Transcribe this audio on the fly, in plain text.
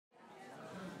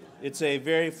It's a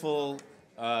very full.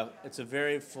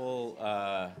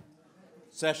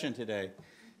 Session today,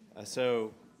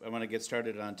 so I want to get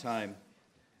started on time.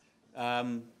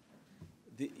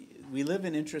 We live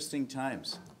in interesting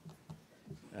times.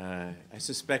 I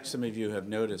suspect some of you have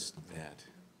noticed that,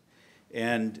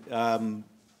 and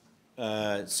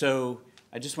so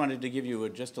I just wanted to give you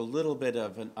just a little bit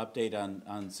of an update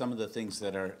on some of the things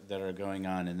that are going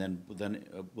on, and then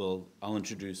I'll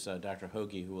introduce Dr.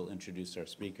 Hoagie, who will introduce our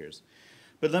speakers.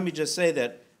 But let me just say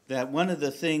that one of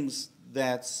the things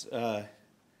that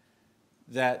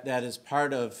is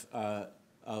part of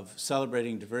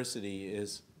celebrating diversity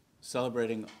is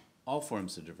celebrating all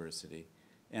forms of diversity.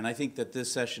 And I think that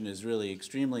this session is really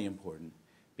extremely important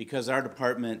because our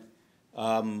department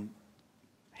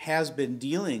has been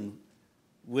dealing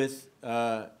with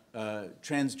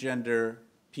transgender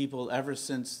people ever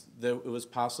since it was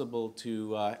possible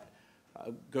to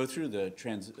go through the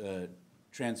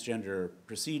transgender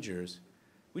procedures.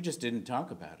 We just didn't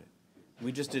talk about it.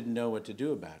 We just didn't know what to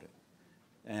do about it.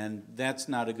 And that's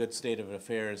not a good state of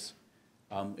affairs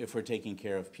if we're taking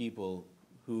care of people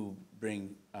who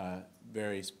have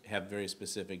very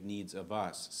specific needs of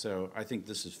us. So I think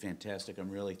this is fantastic. I'm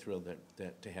really thrilled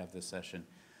to have this session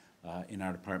in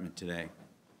our department today.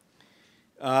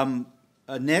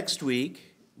 Next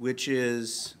week, which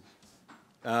is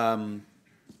October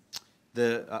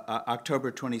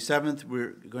 27th,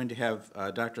 we're going to have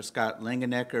Dr. Scott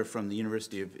Langenecker from the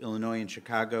University of Illinois in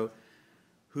Chicago,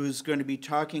 who's going to be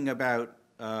talking about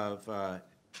how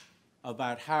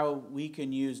we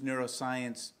can use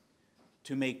neuroscience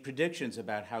to make predictions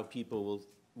about how people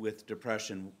with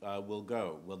depression will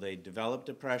go. Will they develop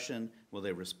depression? Will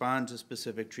they respond to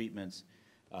specific treatments?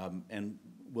 And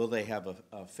will they have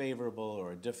a favorable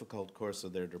or a difficult course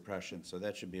of their depression? So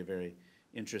that should be a very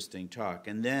interesting talk.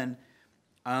 And then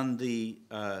on the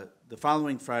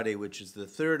following Friday, which is the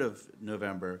 3rd of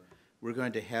November, we're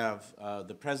going to have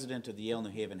the president of the Yale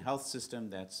New Haven Health System,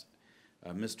 that's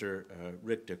Mr.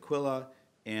 Rick D'Aquila,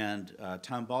 and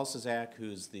Tom Balsazak,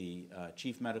 who's the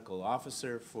chief medical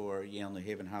officer for Yale New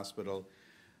Haven Hospital,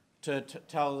 to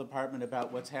tell the department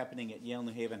about what's happening at Yale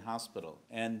New Haven Hospital.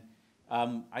 And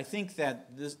I think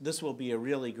that this will be a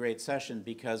really great session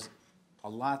because a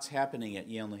lot's happening at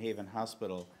Yale New Haven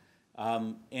Hospital.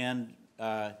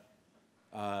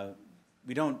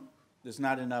 There's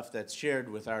not enough that's shared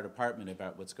with our department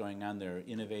about what's going on there,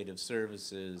 innovative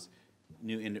services,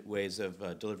 new ways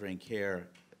of delivering care.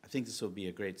 I think this will be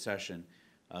a great session,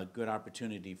 a good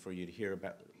opportunity for you to hear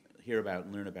about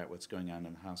and learn about what's going on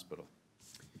in the hospital.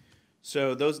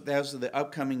 So those are the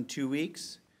upcoming 2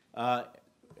 weeks.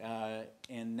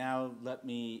 And now let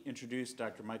me introduce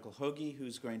Dr. Michael Hoagie,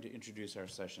 who's going to introduce our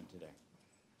session today.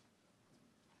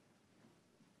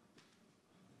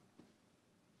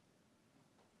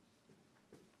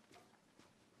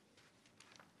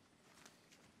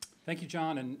 Thank you,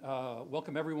 John, and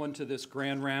welcome everyone to this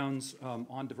Grand Rounds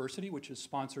on Diversity, which is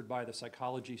sponsored by the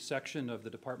Psychology section of the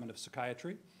Department of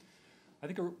Psychiatry. I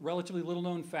think a relatively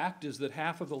little-known fact is that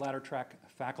half of the latter track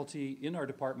faculty in our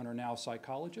department are now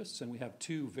psychologists, and we have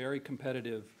 2 very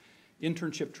competitive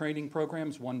internship training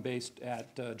programs, one based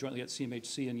jointly at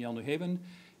CMHC in Yale New Haven,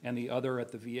 and the other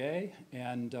at the VA,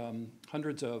 and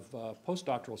hundreds of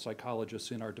postdoctoral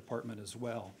psychologists in our department as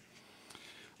well.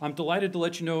 I'm delighted to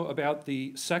let you know about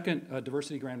the second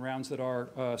Diversity Grand Rounds that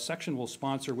our section will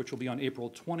sponsor, which will be on April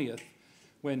 20th,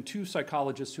 when 2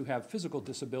 psychologists who have physical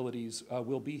disabilities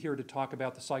will be here to talk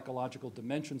about the psychological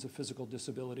dimensions of physical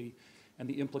disability and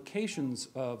the implications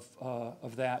of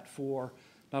that for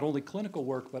not only clinical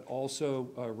work, but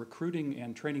also recruiting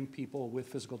and training people with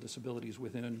physical disabilities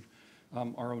within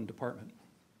our own department.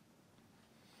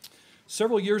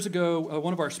 Several years ago,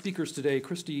 one of our speakers today,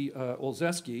 Christy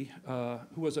Olezeski,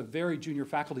 who was a very junior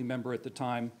faculty member at the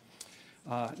time,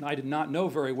 and I did not know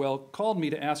very well, called me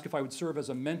to ask if I would serve as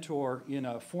a mentor in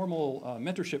a formal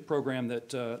mentorship program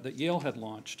that Yale had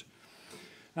launched.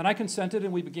 And I consented,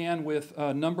 and we began with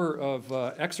a number of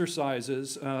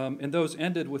exercises, and those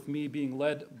ended with me being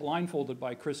led blindfolded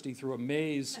by Christy through a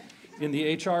maze in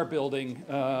the HR building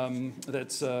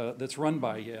that's run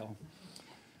by Yale.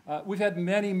 We've had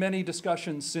many, many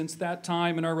discussions since that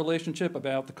time in our relationship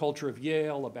about the culture of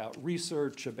Yale, about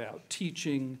research, about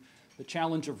teaching, the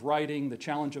challenge of writing, the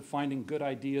challenge of finding good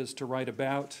ideas to write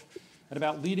about, and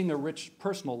about leading a rich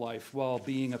personal life while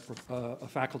being a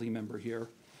faculty member here.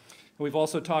 And we've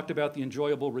also talked about the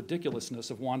enjoyable ridiculousness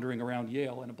of wandering around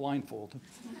Yale in a blindfold.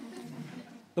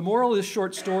 The moral of this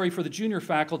short story for the junior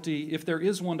faculty, if there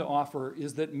is one to offer,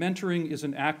 is that mentoring is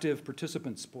an active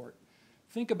participant sport.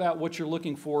 Think about what you're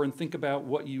looking for and think about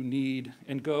what you need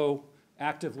and go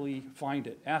actively find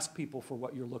it. Ask people for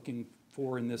what you're looking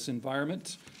for in this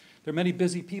environment. There are many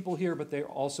busy people here, but they're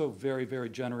also very, very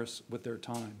generous with their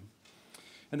time.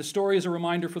 And the story is a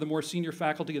reminder for the more senior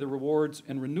faculty of the rewards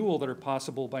and renewal that are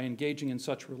possible by engaging in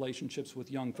such relationships with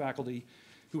young faculty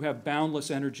who have boundless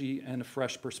energy and a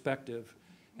fresh perspective.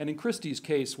 And in Christy's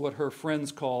case, what her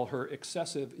friends call her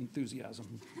excessive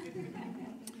enthusiasm.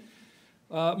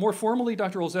 More formally,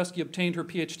 Dr. Olezeski obtained her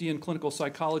PhD in clinical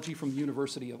psychology from the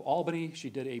University of Albany. She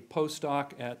did a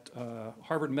postdoc at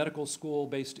Harvard Medical School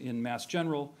based in Mass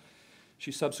General.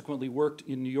 She subsequently worked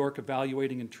in New York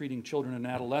evaluating and treating children and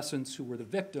adolescents who were the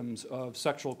victims of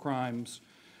sexual crimes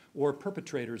or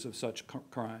perpetrators of such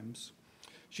crimes.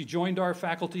 She joined our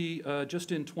faculty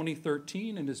just in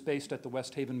 2013 and is based at the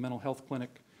West Haven Mental Health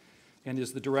Clinic and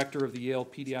is the director of the Yale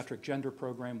Pediatric Gender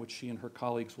Program, which she and her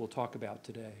colleagues will talk about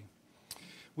today.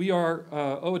 We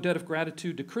owe a debt of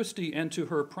gratitude to Christy and to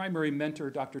her primary mentor,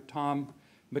 Dr. Tom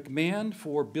McMahon,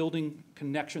 for building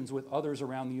connections with others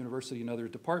around the university and other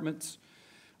departments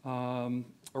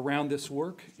around this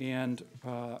work. And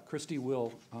Christy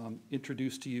will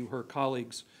introduce to you her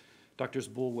colleagues, Drs.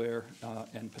 Boulware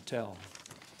and Patel.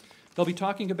 They'll be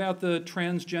talking about the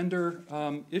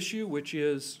transgender issue, which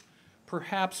is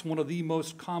perhaps one of the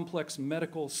most complex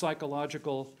medical,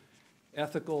 psychological,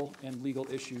 ethical, and legal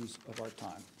issues of our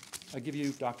time. I give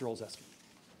you Dr. Olezeski.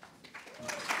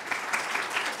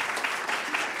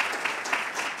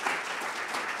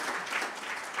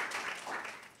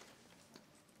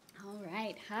 All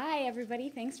right. Hi, everybody.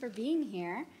 Thanks for being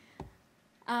here.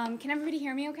 Can everybody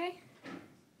hear me okay?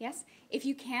 Yes? If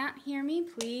you can't hear me,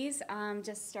 please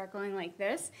just start going like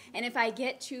this. And if I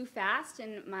get too fast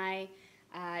in my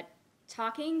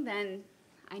talking, then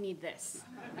I need this.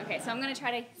 Okay, so I'm going to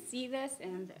try to see this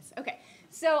and this. Okay,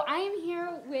 so I am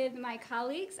here with my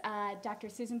colleagues, Dr.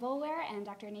 Susan Boulware and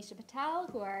Dr. Anisha Patel,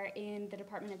 who are in the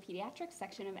Department of Pediatrics,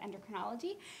 section of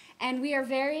endocrinology. And we are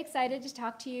very excited to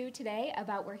talk to you today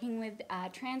about working with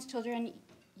trans children,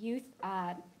 youth,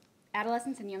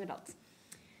 adolescents, and young adults.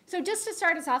 So just to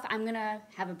start us off, I'm going to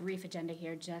have a brief agenda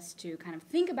here just to kind of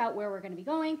think about where we're going to be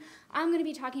going. I'm going to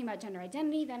be talking about gender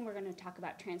identity, then we're going to talk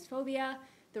about transphobia,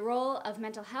 the role of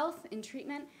mental health in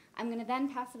treatment. I'm going to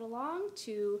then pass it along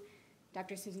to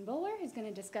Dr. Susan Boulware, who's going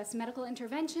to discuss medical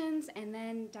interventions, and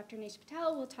then Dr. Anisha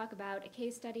Patel will talk about a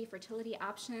case study, fertility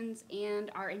options,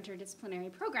 and our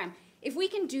interdisciplinary program. If we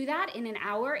can do that in an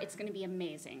hour, it's going to be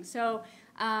amazing. So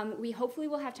we hopefully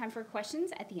will have time for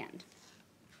questions at the end.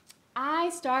 I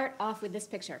start off with this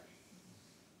picture.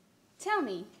 Tell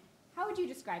me, how would you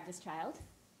describe this child?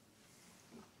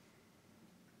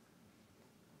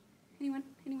 Anyone?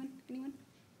 Anyone? Anyone?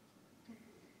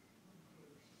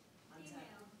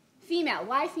 Female.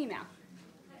 Why female?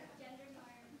 Gender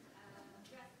norms,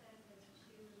 dresses and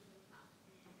shoes and tops.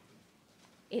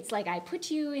 It's like I put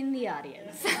you in the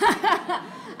audience.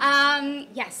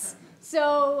 Yes.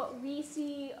 So we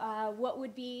see what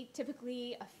would be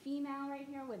typically a female right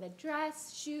here with a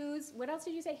dress, shoes. What else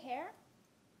did you say? Hair?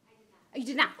 I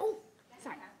did not. Oh, you did not. Oh,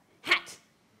 sorry. Hat.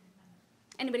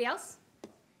 Anybody else?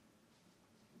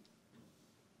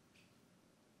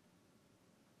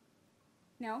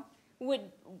 No?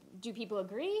 Do people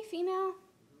agree? Female?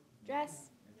 Dress?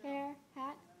 Hair?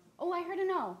 Hat? Oh, I heard a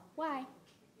no. Why?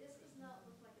 This does not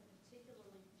look like a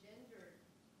particularly gendered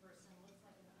person. It looks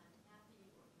like an unhappy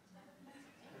or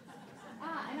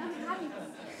An unhappy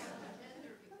person.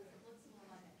 gender because it looks more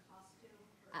like a costume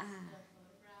or a still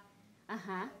photograph.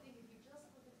 Uh-huh. I think if you just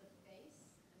look at the face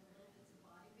and the little bits of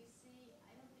body we see,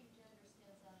 I don't think gender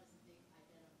stands out as a big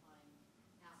identifying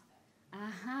aspect.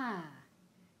 Aha.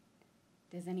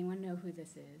 Does anyone know who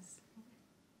this is?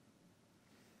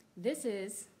 This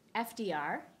is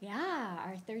FDR, yeah,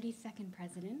 our 32nd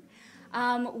president,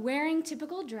 wearing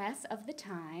typical dress of the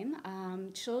time.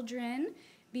 Children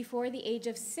before the age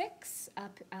of 6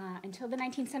 up until the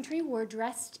 19th century were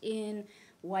dressed in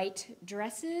white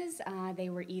dresses. They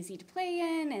were easy to play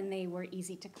in and they were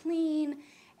easy to clean.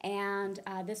 And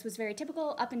this was very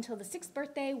typical up until the 6th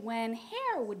birthday when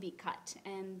hair would be cut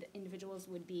and individuals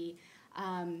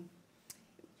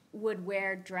would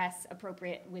wear dress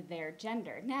appropriate with their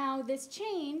gender. Now, this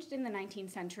changed in the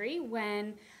 19th century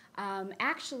when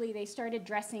actually they started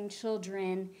dressing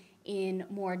children in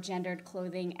more gendered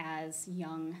clothing as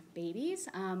young babies.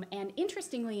 And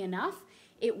interestingly enough,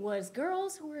 it was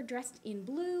girls who were dressed in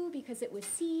blue because it was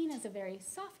seen as a very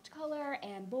soft color,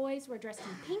 and boys were dressed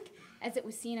in pink as it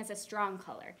was seen as a strong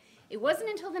color. It wasn't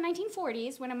until the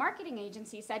 1940s when a marketing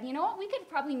agency said, you know what, we could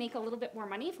probably make a little bit more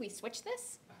money if we switch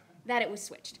this, that it was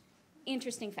switched.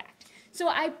 Interesting fact. So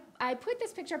I put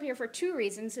this picture up here for 2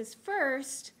 reasons. Is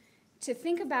first, to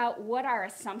think about what our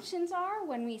assumptions are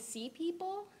when we see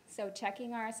people, so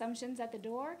checking our assumptions at the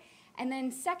door, and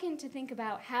then second, to think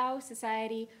about how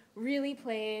society really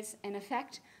plays an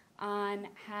effect on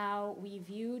how we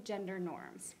view gender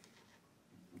norms.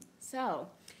 So,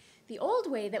 the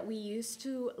old way that we used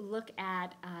to look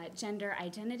at gender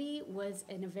identity was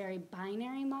in a very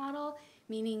binary model,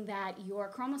 meaning that your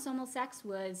chromosomal sex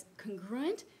was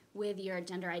congruent with your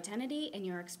gender identity and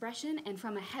your expression, and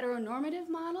from a heteronormative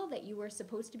model that you were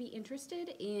supposed to be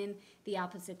interested in the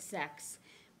opposite sex.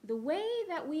 The way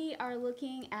that we are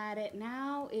looking at it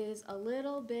now is a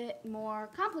little bit more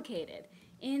complicated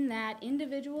in that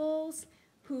individuals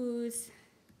whose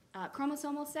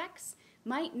chromosomal sex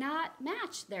might not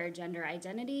match their gender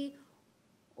identity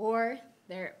or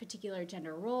their particular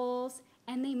gender roles,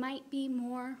 and they might be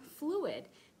more fluid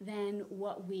than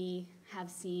what we have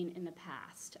seen in the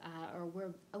past, or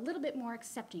we're a little bit more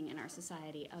accepting in our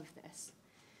society of this.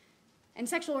 And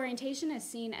sexual orientation is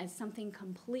seen as something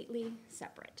completely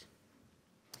separate.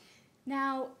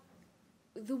 Now,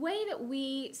 the way that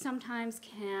we sometimes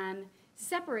can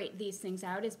separate these things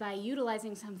out is by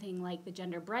utilizing something like the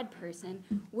gender-bred person,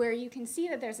 where you can see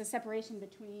that there's a separation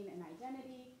between an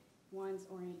identity, one's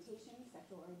orientation,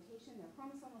 sexual orientation, their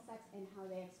chromosomal sex, and how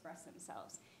they express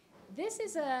themselves. This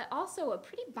is also a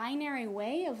pretty binary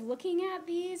way of looking at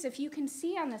these. If you can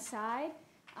see on the side,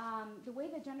 the way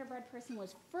the gender-bred person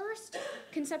was first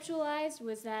conceptualized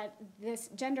was that this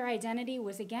gender identity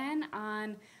was, again,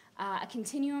 on a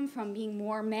continuum from being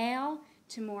more male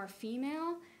to more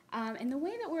female. And the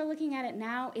way that we're looking at it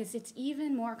now is it's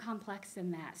even more complex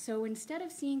than that. So instead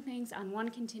of seeing things on one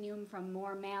continuum from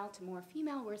more male to more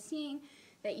female, we're seeing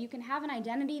that you can have an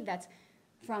identity that's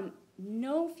from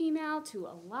no female to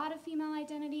a lot of female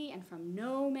identity, and from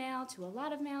no male to a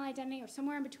lot of male identity, or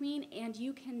somewhere in between, and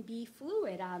you can be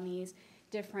fluid on these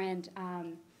different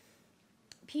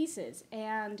pieces.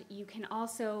 And you can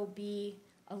also be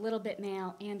a little bit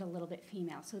male and a little bit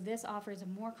female. So this offers a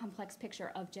more complex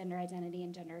picture of gender identity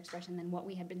and gender expression than what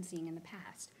we had been seeing in the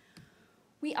past.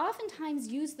 We oftentimes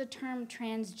use the term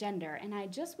transgender, and I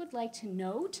just would like to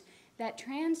note that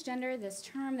transgender, this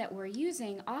term that we're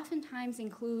using, oftentimes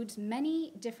includes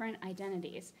many different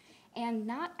identities. And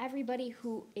not everybody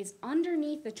who is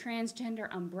underneath the transgender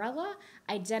umbrella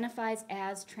identifies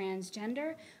as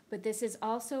transgender, but this is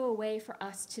also a way for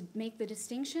us to make the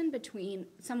distinction between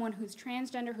someone who's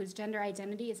transgender, whose gender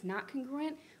identity is not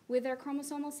congruent with their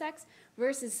chromosomal sex,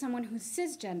 versus someone who's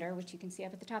cisgender, which you can see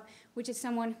up at the top, which is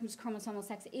someone whose chromosomal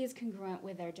sex is congruent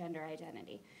with their gender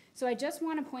identity. So I just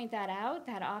want to point that out,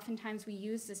 that oftentimes we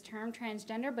use this term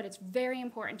transgender, but it's very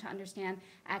important to understand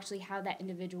actually how that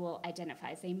individual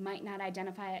identifies. They might not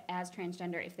identify as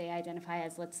transgender if they identify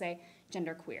as, let's say,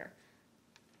 genderqueer.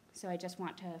 So I just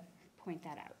want to point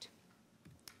that out.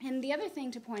 And the other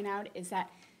thing to point out is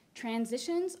that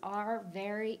transitions are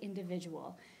very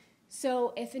individual.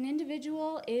 So if an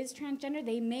individual is transgender,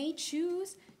 they may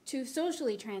choose to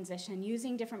socially transition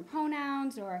using different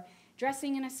pronouns or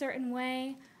dressing in a certain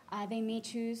way. They may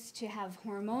choose to have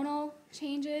hormonal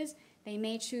changes. They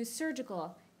may choose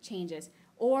surgical changes.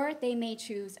 Or they may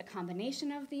choose a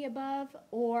combination of the above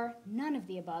or none of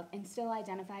the above and still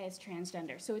identify as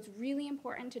transgender. So it's really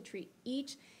important to treat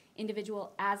each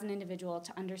individual as an individual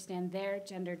to understand their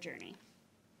gender journey.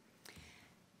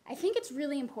 I think it's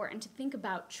really important to think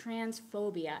about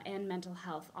transphobia and mental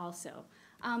health also.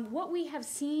 What we have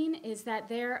seen is that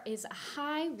there is a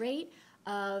high rate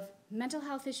of mental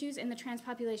health issues in the trans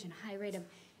population, high rate of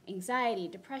anxiety,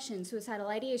 depression, suicidal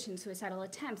ideation, suicidal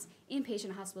attempts,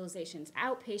 inpatient hospitalizations,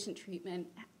 outpatient treatment,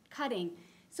 cutting.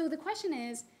 So the question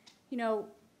is,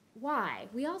 why?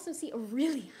 We also see a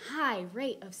really high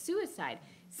rate of suicide.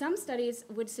 Some studies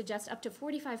would suggest up to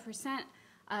 45%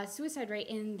 suicide rate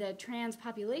in the trans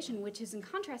population, which is in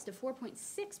contrast to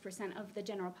 4.6% of the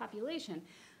general population.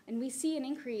 And we see an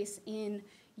increase in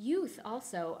youth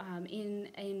also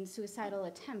in suicidal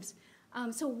attempts.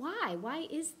 So why? Why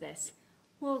is this?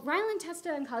 Well, Ryland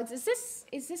Testa and colleagues,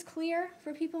 is this clear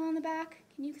for people on the back?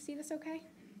 Can you see this okay?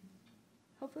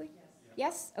 Hopefully?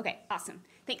 Yes? Okay, awesome.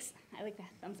 Thanks. I like that.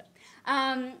 Thumbs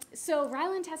up. So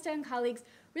Ryland Testa and colleagues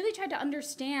really tried to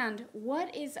understand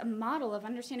what is a model of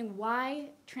understanding why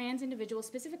trans individuals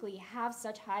specifically have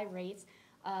such high rates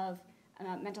of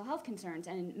mental health concerns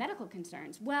and medical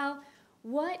concerns. Well,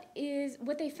 what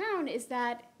they found is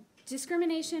that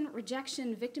discrimination,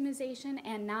 rejection, victimization,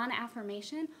 and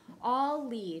non-affirmation all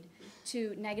lead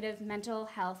to negative mental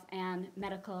health and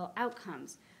medical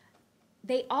outcomes.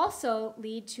 They also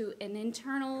lead to an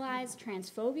internalized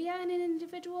transphobia in an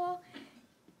individual,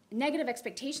 negative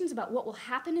expectations about what will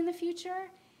happen in the future,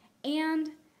 and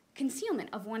concealment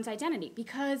of one's identity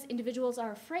because individuals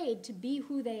are afraid to be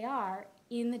who they are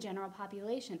in the general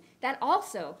population. That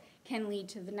also can lead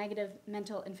to the negative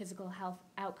mental and physical health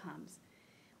outcomes.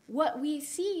 What we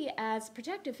see as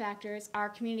protective factors are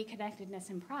community connectedness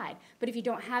and pride. But if you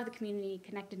don't have the community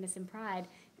connectedness and pride,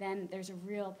 then there's a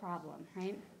real problem,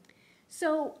 right?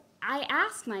 So I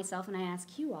ask myself, and I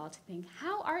ask you all to think,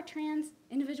 how are trans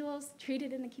individuals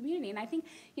treated in the community? And I think,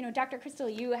 Dr. Crystal,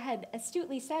 you had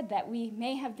astutely said that we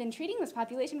may have been treating this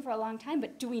population for a long time,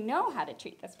 but do we know how to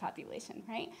treat this population,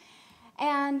 right?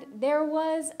 And there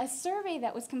was a survey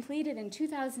that was completed in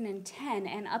 2010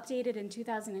 and updated in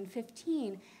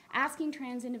 2015 asking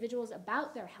trans individuals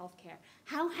about their health care.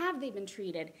 How have they been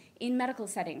treated in medical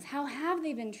settings? How have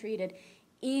they been treated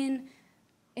in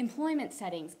employment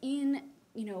settings, in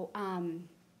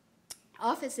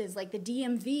offices like the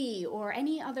DMV or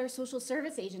any other social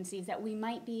service agencies that we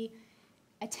might be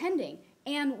attending?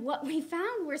 And what we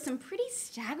found were some pretty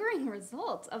staggering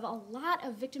results of a lot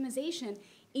of victimization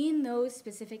in those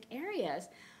specific areas.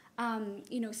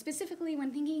 Specifically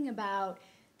when thinking about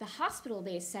the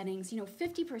hospital-based settings,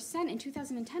 50% in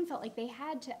 2010 felt like they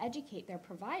had to educate their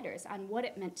providers on what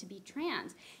it meant to be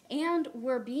trans, and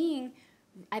were being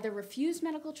either refused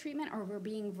medical treatment or were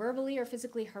being verbally or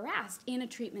physically harassed in a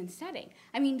treatment setting.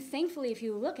 I mean, thankfully, if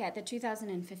you look at the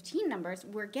 2015 numbers,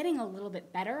 we're getting a little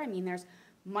bit better. I mean, there's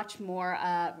much more,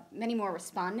 many more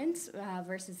respondents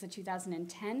versus the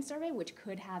 2010 survey, which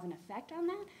could have an effect on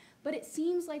that. But it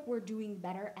seems like we're doing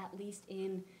better, at least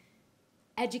in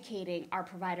educating our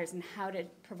providers in how to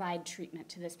provide treatment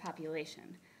to this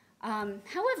population.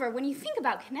 However, when you think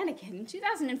about Connecticut, in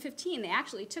 2015, they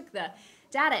actually took the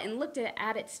data and looked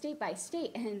at it state by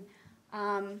state,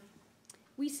 and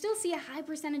we still see a high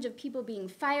percentage of people being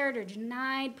fired or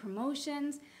denied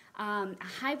promotions, a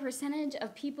high percentage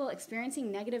of people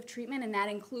experiencing negative treatment, and that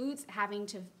includes having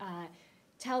to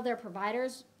tell their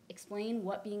providers, explain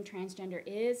what being transgender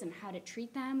is and how to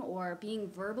treat them, or being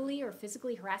verbally or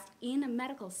physically harassed in a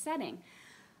medical setting.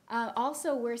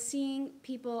 Also, we're seeing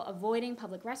people avoiding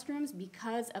public restrooms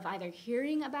because of either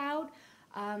hearing about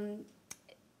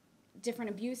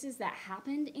different abuses that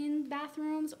happened in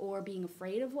bathrooms or being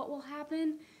afraid of what will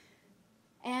happen,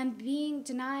 and being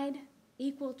denied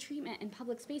equal treatment in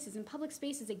public spaces. And public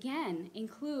spaces, again,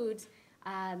 includes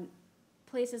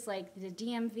places like the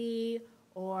DMV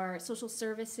or social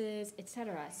services,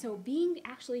 etc. So being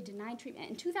actually denied treatment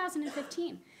in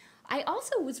 2015. I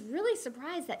also was really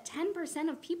surprised that 10%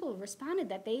 of people responded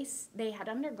that they had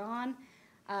undergone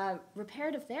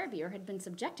reparative therapy or had been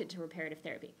subjected to reparative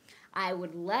therapy. I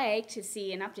would like to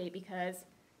see an update because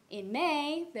in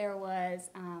May there was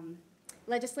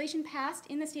legislation passed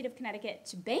in the state of Connecticut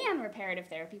to ban reparative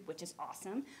therapy, which is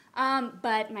awesome,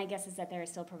 but my guess is that there are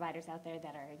still providers out there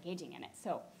that are engaging in it.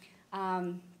 So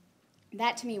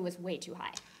that to me was way too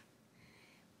high.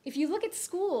 If you look at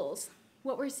schools,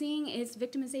 what we're seeing is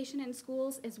victimization in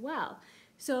schools as well.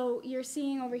 So you're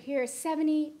seeing over here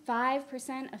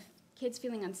 75% of kids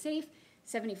feeling unsafe,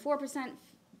 74%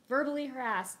 verbally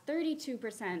harassed,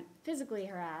 32% physically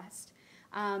harassed,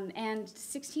 and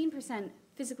 16%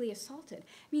 physically assaulted.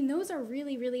 I mean, those are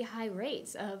really, really high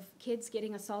rates of kids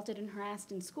getting assaulted and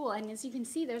harassed in school. And as you can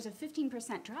see, there's a 15%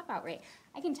 dropout rate.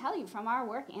 I can tell you from our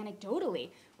work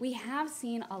anecdotally, we have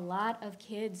seen a lot of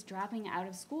kids dropping out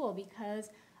of school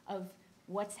because of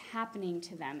what's happening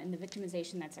to them and the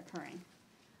victimization that's occurring.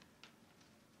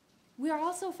 We are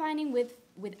also finding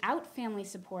without family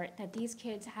support that these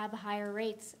kids have higher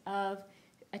rates of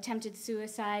attempted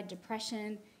suicide,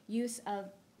 depression, use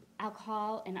of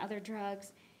alcohol and other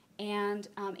drugs, and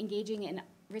engaging in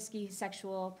risky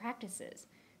sexual practices.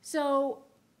 So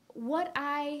what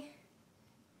I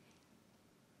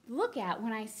look at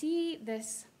when I see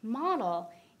this model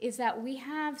is that we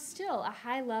have still a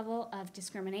high level of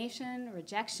discrimination,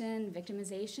 rejection,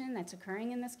 victimization that's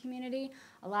occurring in this community,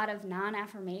 a lot of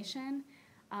non-affirmation,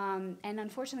 and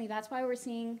unfortunately that's why we're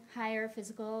seeing higher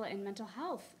physical and mental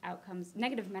health outcomes,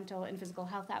 negative mental and physical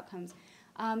health outcomes.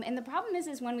 And the problem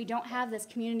is when we don't have this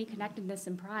community connectedness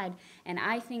and pride, and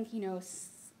I think,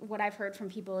 what I've heard from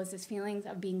people is this feeling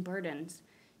of being burdens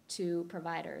to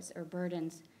providers or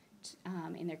burdens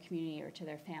in their community or to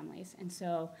their families. And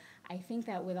so I think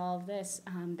that with all of this,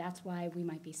 that's why we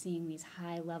might be seeing these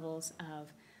high levels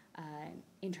of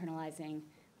internalizing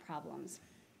problems.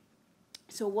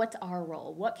 So what's our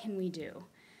role? What can we do?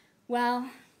 Well,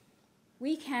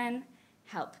 we can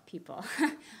help people.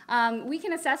 We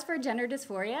can assess for gender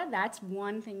dysphoria. That's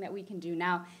one thing that we can do.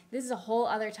 Now, this is a whole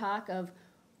other talk of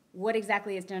what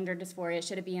exactly is gender dysphoria,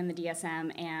 should it be in the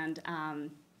DSM,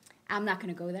 and I'm not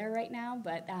going to go there right now,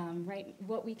 but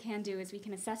what we can do is we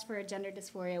can assess for gender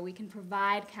dysphoria. We can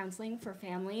provide counseling for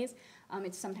families.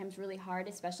 It's sometimes really hard,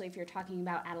 especially if you're talking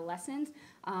about adolescents,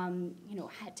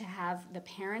 to have the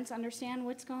parents understand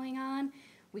what's going on.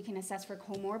 We can assess for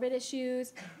comorbid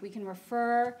issues. We can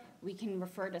refer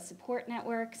to support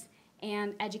networks,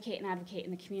 and educate and advocate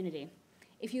in the community.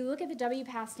 If you look at the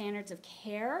WPATH standards of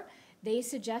care, they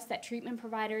suggest that treatment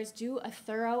providers do a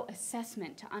thorough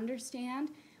assessment to understand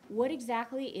what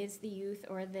exactly is the youth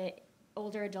or the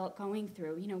older adult going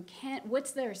through.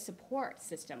 What's their support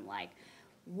system like?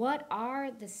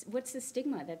 What's the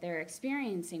stigma that they're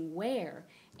experiencing? Where?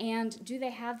 And do they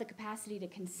have the capacity to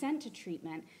consent to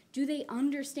treatment? Do they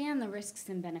understand the risks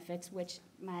and benefits, which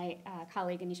my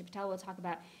colleague Anisha Patel will talk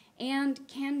about? And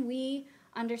can we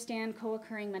understand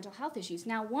co-occurring mental health issues?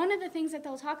 Now, one of the things that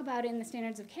they'll talk about in the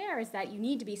standards of care is that you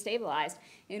need to be stabilized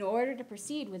in order to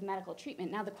proceed with medical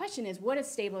treatment. Now, the question is, what does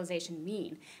stabilization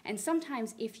mean? And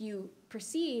sometimes if you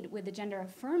proceed with the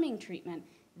gender-affirming treatment,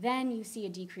 then you see a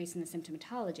decrease in the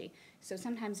symptomatology. So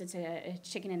sometimes it's a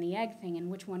chicken and the egg thing, and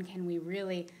which one can we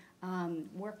really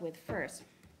work with first?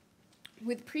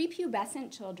 With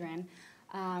prepubescent children,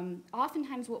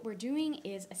 oftentimes what we're doing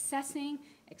is assessing,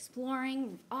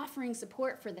 exploring, offering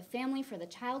support for the family, for the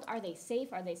child. Are they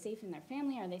safe? Are they safe in their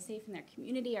family? Are they safe in their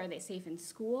community? Are they safe in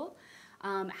school?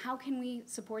 How can we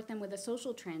support them with a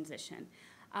social transition?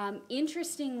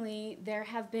 Interestingly, there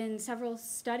have been several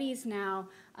studies now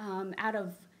out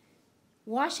of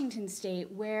Washington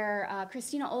State where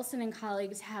Christina Olson and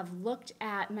colleagues have looked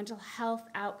at mental health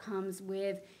outcomes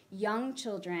with young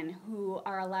children who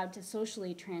are allowed to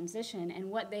socially transition. And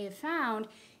what they have found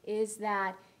is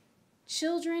that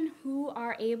children who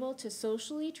are able to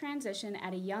socially transition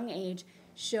at a young age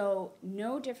show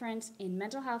no difference in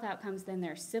mental health outcomes than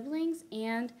their siblings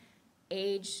and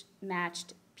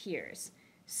age-matched peers.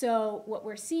 So what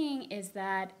we're seeing is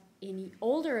that in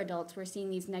older adults, we're seeing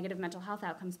these negative mental health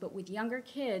outcomes, but with younger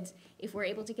kids, if we're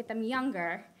able to get them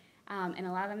younger and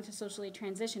allow them to socially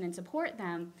transition and support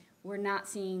them, we're not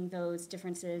seeing those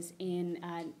differences in,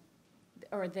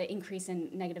 or the increase in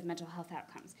negative mental health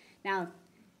outcomes. Now,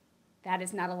 that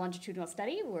is not a longitudinal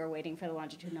study. We're waiting for the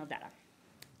longitudinal data.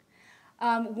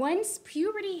 Once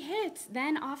puberty hits,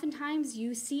 then oftentimes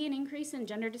you see an increase in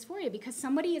gender dysphoria because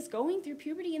somebody is going through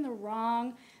puberty in the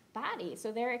wrong body.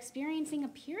 So they're experiencing a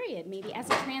period, maybe as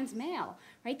a trans male,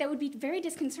 right? That would be very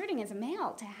disconcerting as a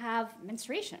male to have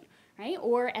menstruation, right?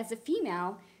 Or as a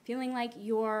female, feeling like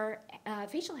your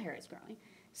facial hair is growing.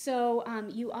 So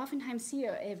you oftentimes see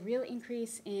a real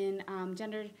increase in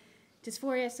gender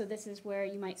dysphoria. So this is where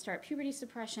you might start puberty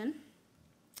suppression.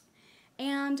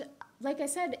 And like I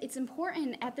said, it's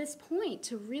important at this point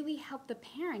to really help the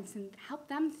parents and help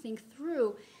them think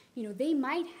through, they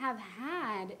might have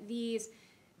had these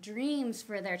dreams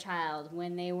for their child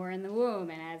when they were in the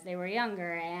womb and as they were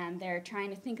younger, and they're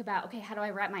trying to think about, okay, how do I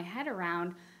wrap my head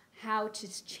around how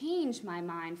to change my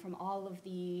mind from all of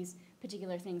these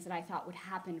particular things that I thought would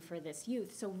happen for this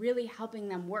youth. So really helping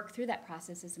them work through that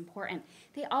process is important.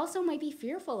 They also might be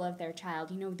fearful of their child,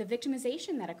 the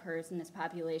victimization that occurs in this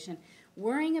population,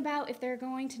 worrying about if they're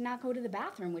going to not go to the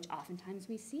bathroom, which oftentimes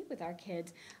we see with our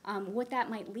kids, what that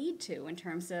might lead to in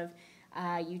terms of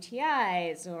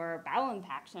UTIs or bowel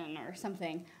impaction or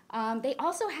something. They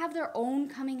also have their own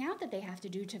coming out that they have to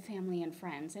do to family and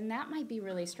friends, and that might be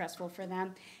really stressful for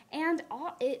them. And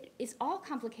it is all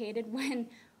complicated when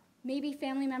maybe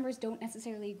family members don't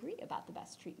necessarily agree about the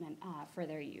best treatment for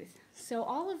their youth. So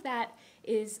all of that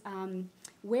is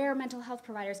where mental health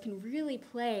providers can really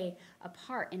play a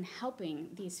part in helping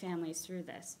these families through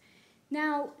this.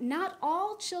 Now, not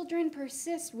all children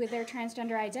persist with their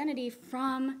transgender identity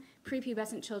from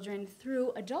prepubescent children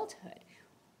through adulthood.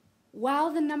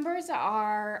 While the numbers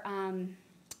are,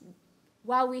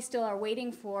 while we still are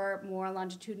waiting for more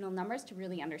longitudinal numbers to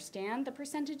really understand the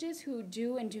percentages who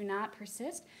do and do not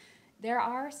persist, there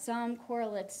are some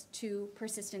correlates to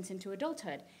persistence into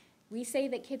adulthood. We say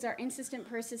that kids are insistent,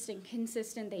 persistent,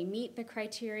 consistent, they meet the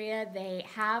criteria, they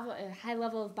have a high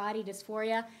level of body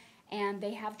dysphoria, and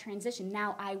they have transition.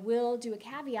 Now, I will do a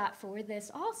caveat for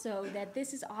this also, that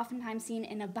this is oftentimes seen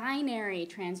in a binary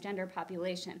transgender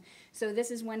population. So this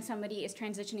is when somebody is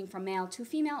transitioning from male to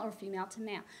female or female to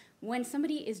male. When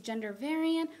somebody is gender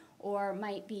variant or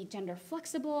might be gender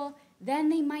flexible, then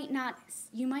they might not,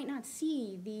 you might not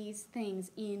see these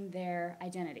things in their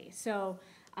identity. So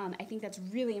I think that's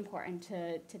really important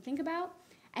to think about.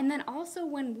 And then also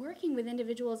when working with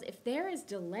individuals, if there is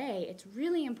delay, it's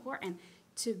really important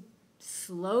to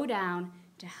slow down,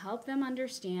 to help them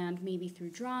understand, maybe through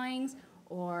drawings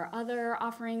or other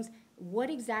offerings, what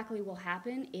exactly will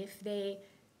happen if they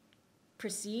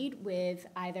proceed with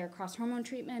either cross-hormone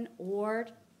treatment or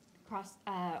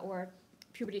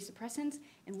puberty suppressants,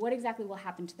 and what exactly will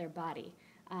happen to their body.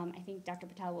 I think Dr.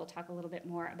 Patel will talk a little bit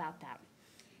more about that.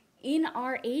 In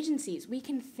our agencies, we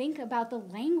can think about the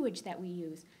language that we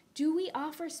use. Do we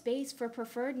offer space for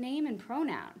preferred name and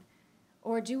pronoun?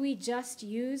 Or do we just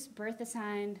use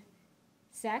birth-assigned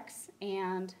sex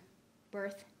and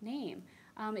birth name?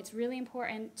 It's really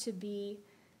important to be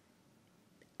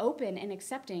open and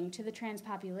accepting to the trans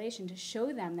population, to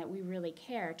show them that we really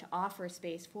care, to offer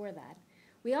space for that.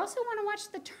 We also want to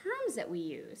watch the terms that we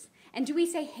use. And do we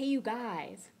say, hey, you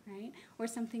guys, right? Or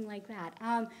something like that.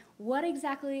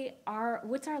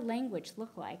 What's our language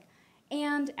look like?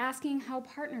 And asking how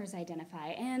partners identify.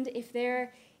 And if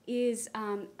there is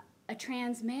a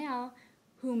trans male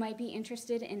who might be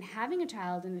interested in having a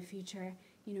child in the future,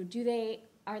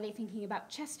 are they thinking about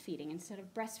chest feeding instead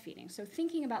of breastfeeding? So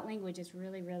thinking about language is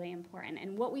really, really important.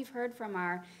 And what we've heard from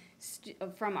our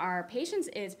patients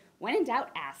is, when in doubt,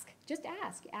 ask. Just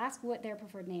ask. Ask what their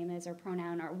preferred name is or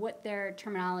pronoun, or what their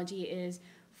terminology is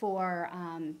for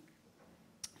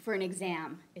an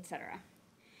exam, etc.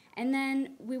 And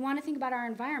then we want to think about our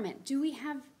environment. Do we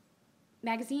have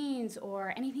magazines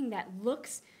or anything that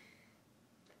looks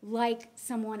like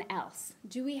someone else?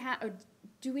 Do we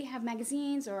have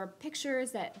magazines or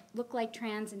pictures that look like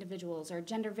trans individuals or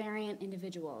gender variant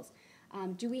individuals?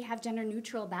 Do we have gender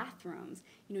neutral bathrooms?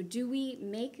 Do we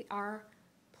make our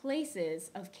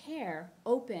places of care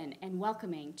open and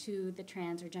welcoming to the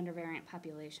trans or gender variant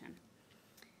population?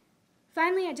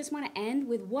 Finally, I just want to end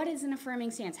with, what is an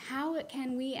affirming stance? How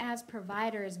can we as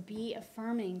providers be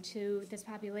affirming to this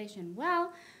population?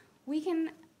 Well, we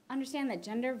can understand that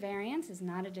gender variance is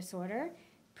not a disorder.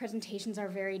 Presentations are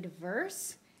very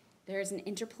diverse. There's an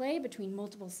interplay between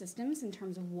multiple systems in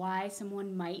terms of why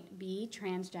someone might be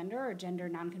transgender or gender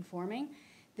nonconforming.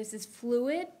 This is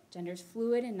fluid. Gender is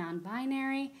fluid and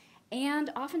non-binary. And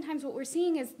oftentimes what we're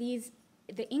seeing is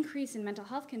the increase in mental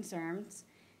health concerns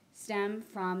stem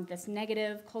from this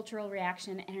negative cultural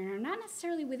reaction and are not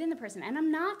necessarily within the person. And I'm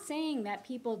not saying that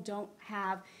people don't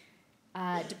have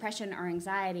depression or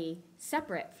anxiety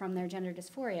separate from their gender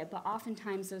dysphoria, but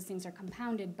oftentimes those things are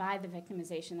compounded by the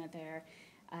victimization that they're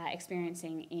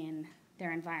experiencing in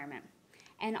their environment.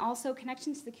 And also,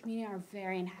 connections to the community are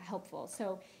very helpful.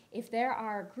 So if there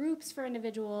are groups for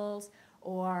individuals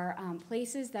or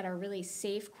places that are really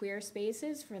safe queer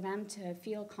spaces for them to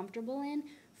feel comfortable in,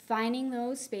 finding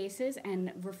those spaces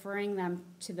and referring them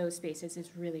to those spaces is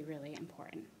really, really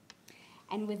important.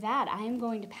 And with that, I am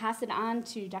going to pass it on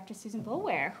to Dr. Susan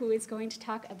Boulware, who is going to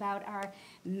talk about our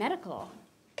medical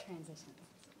transitions.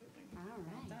 All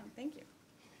right. Thank you.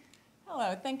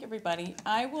 Hello, thank you, everybody.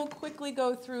 I will quickly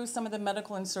go through some of the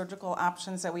medical and surgical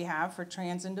options that we have for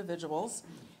trans individuals.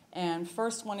 And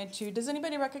first does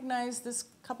anybody recognize this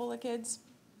couple of kids?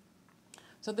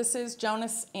 So this is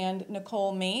Jonas and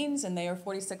Nicole Maines, and they are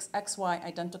 46XY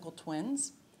identical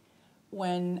twins.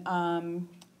 When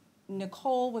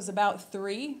Nicole was about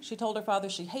 3, she told her father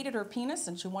she hated her penis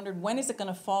and she wondered, when is it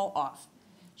going to fall off?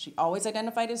 She always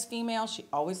identified as female. She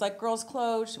always liked girls'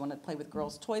 clothes. She wanted to play with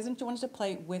girls' toys, and she wanted to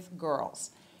play with girls.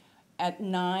 At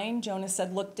 9, Jonas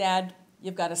said, look, Dad,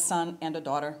 you've got a son and a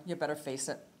daughter. You better face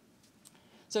it.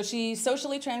 So she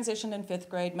socially transitioned in 5th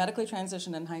grade, medically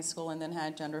transitioned in high school, and then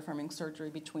had gender-affirming surgery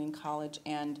between college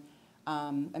and,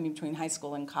 between high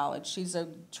school and college. She's a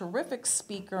terrific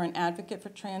speaker and advocate for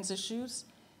trans issues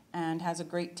and has a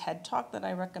great TED Talk that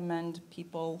I recommend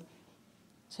people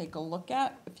take a look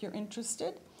at if you're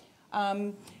interested.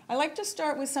 I like to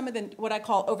start with some of what I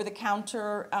call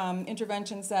over-the-counter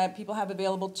interventions that people have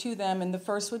available to them, and the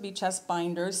first would be chest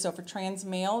binders. So for trans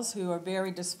males who are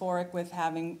very dysphoric with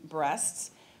having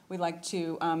breasts, we like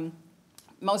to,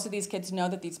 most of these kids know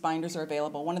that these binders are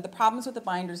available. One of the problems with the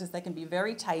binders is they can be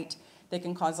very tight, they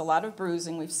can cause a lot of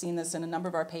bruising, we've seen this in a number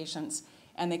of our patients,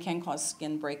 and they can cause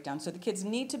skin breakdown. So the kids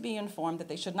need to be informed that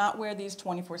they should not wear these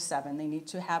 24/7. They need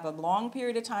to have a long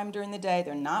period of time during the day.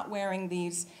 They're not wearing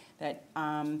these.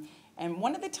 And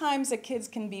one of the times that kids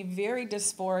can be very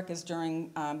dysphoric is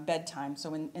during bedtime.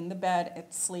 So in the bed,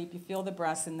 at sleep, you feel the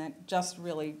breasts, and that just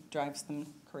really drives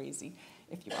them crazy,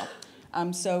 if you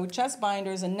will. So chest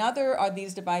binders. Another are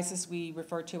these devices we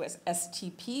refer to as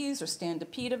STPs, or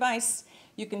stand-to-pee device.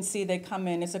 You can see they come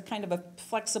in. It's a kind of a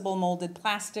flexible molded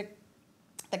plastic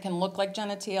that can look like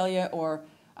genitalia or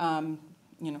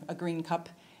a green cup.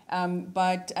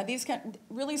 But these can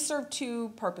really serve 2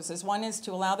 purposes. One is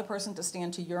to allow the person to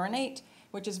stand to urinate,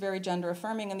 which is very gender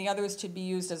affirming, and the other is to be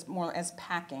used as more as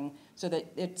packing so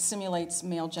that it simulates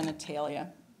male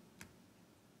genitalia.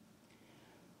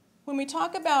 When we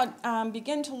talk about,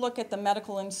 begin to look at the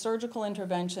medical and surgical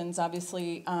interventions,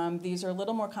 obviously these are a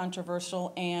little more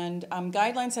controversial, and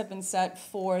guidelines have been set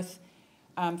forth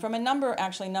from a number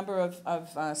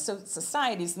of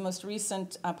societies. The most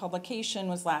recent publication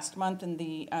was last month in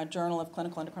the Journal of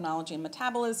Clinical Endocrinology and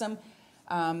Metabolism.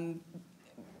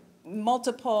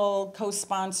 Multiple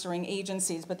co-sponsoring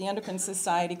agencies, but the Endocrine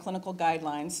Society clinical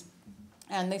guidelines.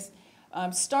 And they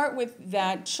start with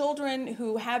that children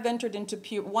who have entered into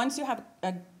puberty, once you have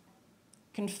a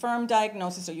confirmed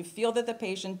diagnosis, or you feel that the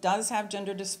patient does have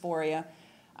gender dysphoria,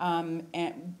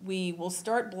 and we will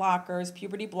start blockers,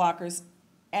 puberty blockers,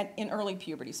 in early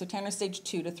puberty, so Tanner stage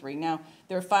 2 to 3. Now,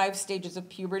 there are 5 stages of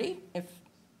puberty, if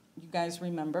you guys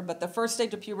remember, but the first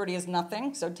stage of puberty is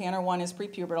nothing, so Tanner 1 is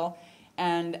prepubertal,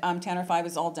 and Tanner 5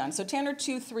 is all done. So Tanner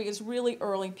 2, 3 is really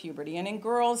early puberty, and in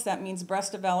girls, that means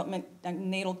breast development,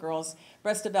 natal girls,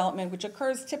 breast development, which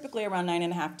occurs typically around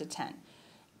 9.5 to 10.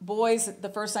 Boys, the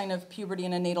first sign of puberty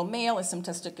in a natal male is some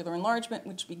testicular enlargement,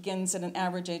 which begins at an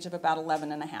average age of about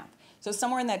 11.5. So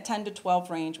somewhere in that 10 to 12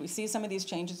 range, we see some of these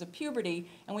changes of puberty,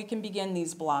 and we can begin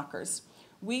these blockers.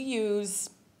 We use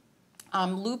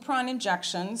Lupron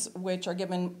injections, which are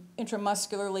given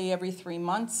intramuscularly every 3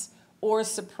 months, or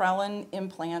Supprelin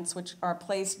implants, which are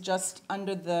placed just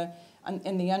under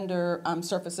in the under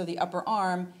surface of the upper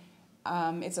arm.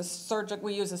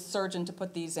 We use a surgeon to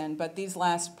put these in, but these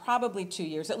last probably 2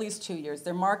 years, at least 2 years.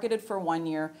 They're marketed for 1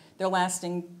 year. They're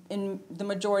lasting, in the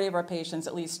majority of our patients,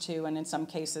 at least 2, and in some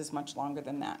cases much longer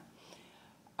than that.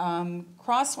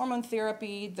 Cross-hormone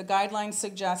therapy, the guidelines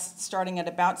suggest starting at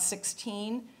about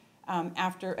 16,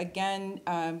 after, again,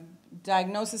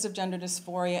 diagnosis of gender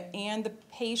dysphoria, and the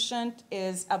patient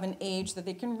is of an age that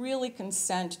they can really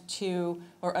consent to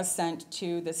or assent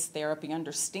to this therapy,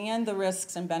 understand the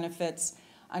risks and benefits,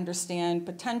 understand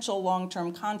potential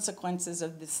long-term consequences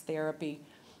of this therapy,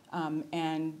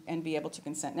 and be able to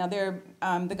consent. Now, the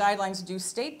guidelines do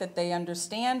state that they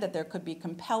understand that there could be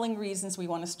compelling reasons we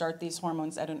want to start these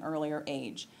hormones at an earlier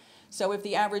age. So if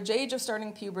the average age of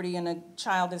starting puberty in a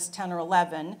child is 10 or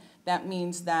 11, that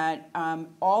means that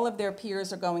all of their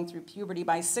peers are going through puberty.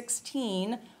 By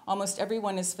 16, almost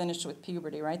everyone is finished with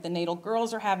puberty, right? The natal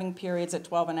girls are having periods at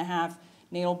 12.5.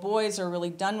 Natal boys are really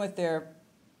done with their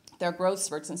growth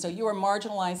spurts. And so you are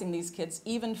marginalizing these kids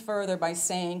even further by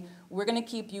saying, we're going to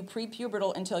keep you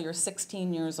prepubertal until you're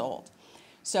 16 years old.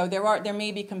 So there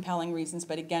may be compelling reasons,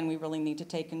 but again, we really need to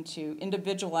take into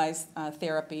individualized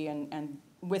therapy and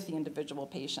with the individual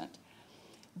patient.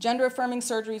 Gender-affirming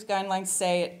surgeries guidelines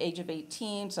say at age of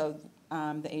 18, so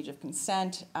the age of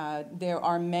consent. There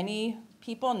are many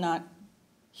people, not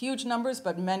huge numbers,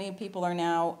 but many people are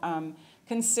now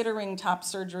considering top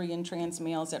surgery in trans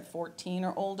males at 14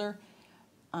 or older.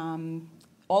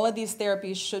 All of these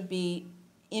therapies should be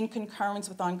in concurrence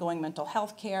with ongoing mental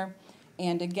health care.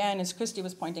 And again, as Christy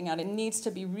was pointing out, it needs to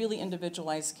be really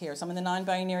individualized care. Some of the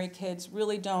non-binary kids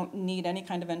really don't need any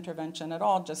kind of intervention at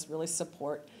all, just really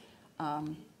support.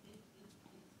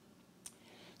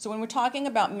 So when we're talking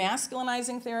about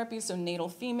masculinizing therapy, so natal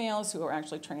females who are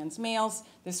actually trans males,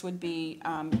 this would be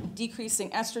decreasing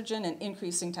estrogen and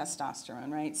increasing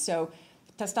testosterone, right? So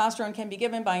testosterone can be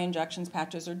given by injections,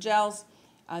 patches, or gels.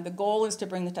 The goal is to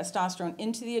bring the testosterone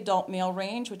into the adult male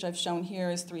range, which I've shown here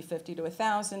is 350 to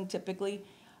 1,000 typically.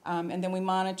 And then we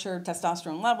monitor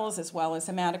testosterone levels as well as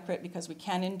hematocrit because we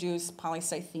can induce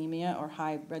polycythemia or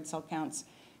high red cell counts.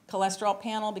 Cholesterol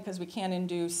panel because we can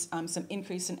induce some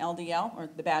increase in LDL or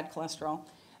the bad cholesterol.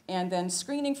 And then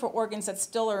screening for organs that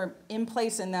still are in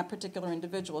place in that particular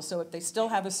individual. So if they still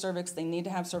have a cervix, they need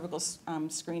to have cervical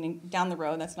screening down the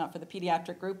road. That's not for the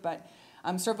pediatric group, but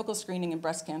cervical screening and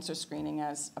breast cancer screening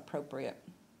as appropriate.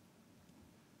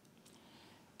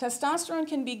 Testosterone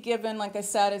can be given, like I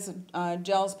said, as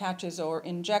gels, patches, or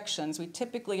injections. We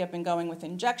typically have been going with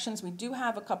injections. We do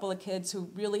have a couple of kids who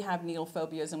really have needle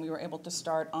phobias, and we were able to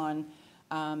start on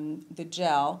the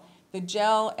gel. The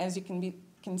gel, as you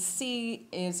can see,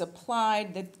 is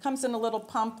applied. It comes in a little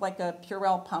pump, like a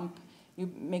Purell pump.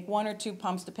 You make 1 or 2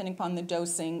 pumps, depending upon the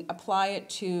dosing, apply it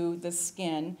to the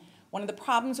skin. One of the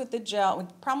problems with the gel, and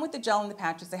the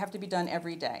patches, they have to be done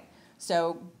every day.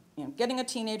 So, getting a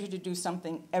teenager to do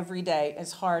something every day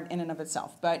is hard in and of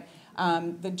itself. But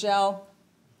the gel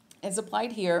is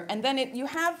applied here, and then you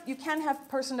can have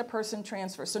person-to-person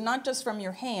transfer. So not just from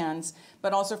your hands,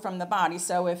 but also from the body.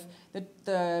 So if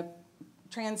the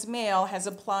trans male has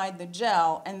applied the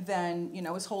gel and then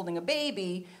is holding a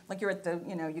baby, like you're at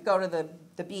you go to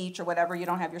the beach or whatever, you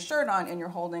don't have your shirt on and you're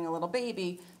holding a little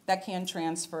baby, that can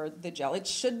transfer the gel. It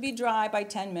should be dry by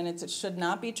 10 minutes. It should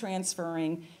not be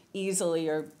transferring easily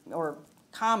or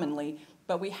commonly,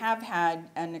 but we have had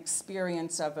an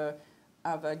experience of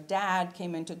a dad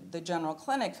came into the general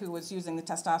clinic who was using the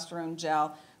testosterone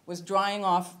gel, was drying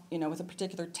off, with a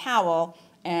particular towel,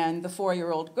 and the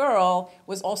 4-year-old girl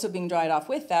was also being dried off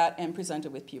with that and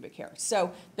presented with pubic hair.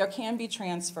 So there can be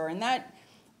transfer, and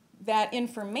that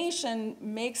information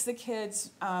makes the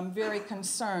kids very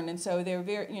concerned, and so they're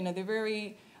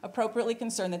very appropriately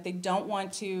concerned that they don't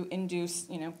want to induce,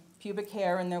 pubic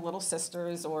hair in their little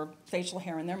sisters or facial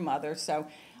hair in their mother. So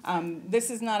this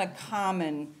is not a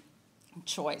common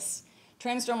choice.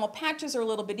 Transdermal patches are a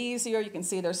little bit easier. You can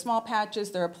see they're small patches.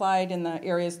 They're applied in the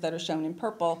areas that are shown in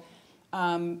purple.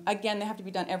 Again, they have to be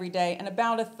done every day, and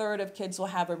about a third of kids will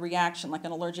have a reaction, like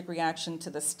an allergic reaction to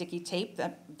the sticky tape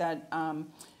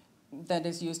that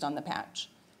is used on the patch.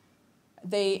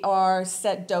 They are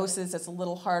set doses. It's a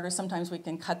little harder. Sometimes we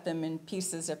can cut them in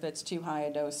pieces if it's too high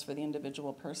a dose for the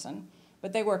individual person,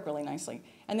 but they work really nicely.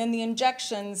 And then the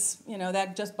injections,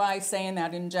 that just by saying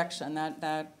that injection,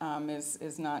 that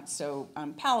is not so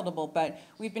palatable, but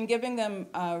we've been giving them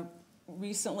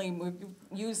recently, we're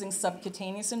using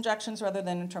subcutaneous injections rather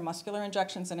than intramuscular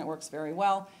injections, and it works very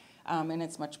well, and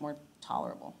it's much more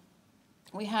tolerable.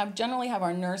 We generally have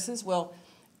our nurses will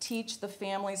teach the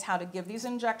families how to give these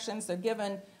injections. They're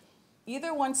given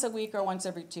either once a week or once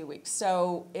every 2 weeks.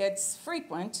 So it's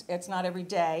frequent. It's not every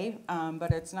day,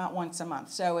 but it's not once a month.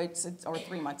 So it's or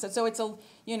 3 months. So it's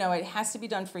it has to be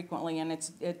done frequently, and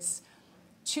it's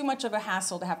too much of a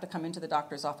hassle to have to come into the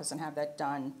doctor's office and have that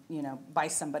done, by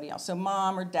somebody else. So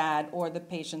mom or dad or the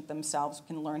patient themselves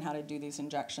can learn how to do these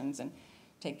injections and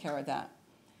take care of that.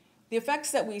 The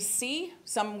effects that we see,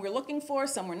 some we're looking for,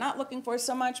 some we're not looking for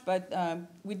so much, but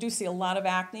we do see a lot of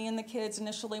acne in the kids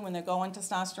initially when they go on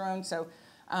testosterone. So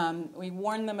we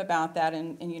warn them about that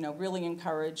and really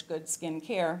encourage good skin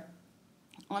care.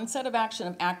 Onset of action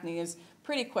of acne is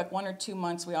pretty quick, 1 or 2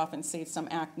 months. We often see some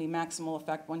acne, maximal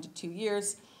effect 1 to 2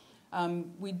 years.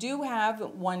 We do have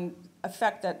one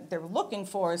effect that they're looking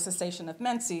for is cessation of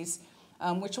menses,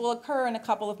 which will occur in a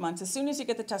couple of months. As soon as you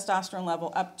get the testosterone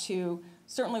level up to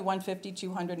certainly 150,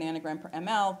 200 nanogram per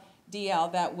ml, DL,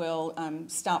 that will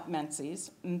stop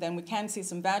menses. And then we can see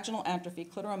some vaginal atrophy,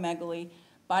 clitoromegaly,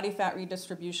 body fat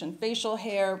redistribution, facial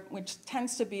hair, which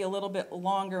tends to be a little bit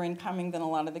longer in coming than a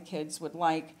lot of the kids would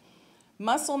like.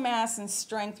 Muscle mass and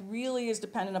strength really is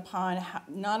dependent upon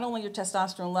not only your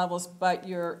testosterone levels, but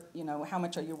how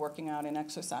much are you working out and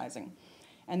exercising.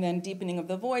 And then deepening of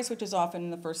the voice, which is often in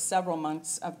the first several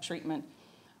months of treatment.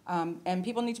 And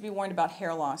people need to be warned about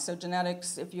hair loss. So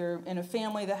genetics, if you're in a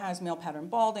family that has male pattern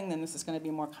balding, then this is going to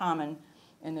be more common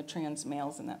in the trans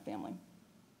males in that family.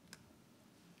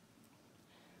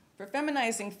 For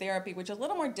feminizing therapy, which is a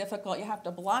little more difficult, you have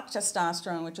to block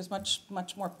testosterone, which is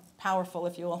much more powerful,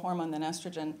 if you will, hormone than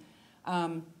estrogen,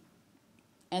 and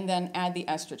then add the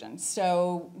estrogen.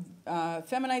 So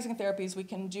feminizing therapies, we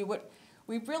can do what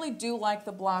we really do like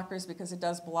the blockers because it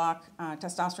does block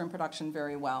testosterone production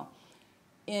very well.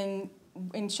 In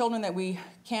children that we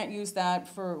can't use that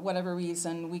for whatever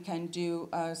reason, we can do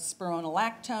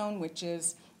spironolactone, which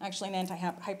is actually an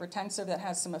antihypertensive that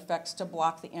has some effects to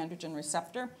block the androgen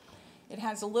receptor. It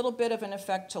has a little bit of an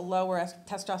effect to lower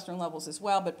testosterone levels as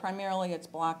well, but primarily it's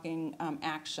blocking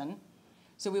action.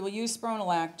 So we will use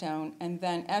spironolactone, and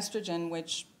then estrogen,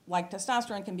 which, like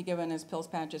testosterone, can be given as pills,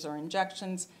 patches, or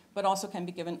injections, but also can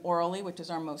be given orally, which is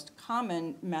our most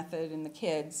common method in the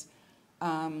kids.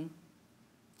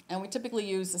 And we typically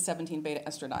use the 17-beta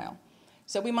estradiol.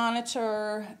 So we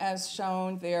monitor, as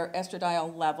shown, their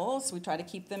estradiol levels. We try to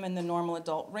keep them in the normal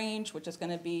adult range, which is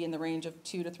going to be in the range of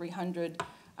 200 to 300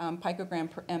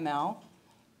 picogram per ml.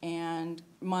 And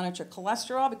monitor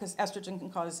cholesterol, because estrogen can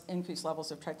cause increased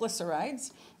levels of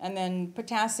triglycerides. And then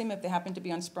potassium, if they happen to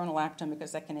be on spironolactone,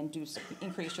 because that can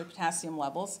increase your potassium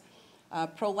levels.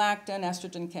 Prolactin,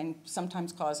 estrogen can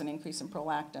sometimes cause an increase in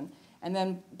prolactin. And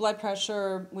then blood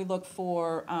pressure, we look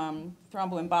for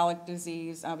thromboembolic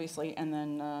disease, obviously, and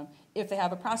then if they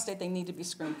have a prostate, they need to be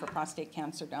screened for prostate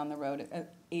cancer down the road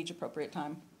at age-appropriate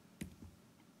time.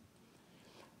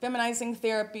 Feminizing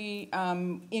therapy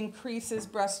increases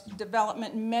breast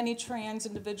development. Many trans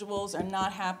individuals are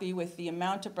not happy with the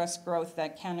amount of breast growth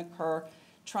that can occur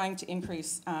trying to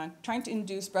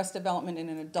induce breast development in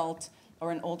an adult or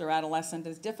an older adolescent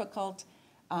is difficult.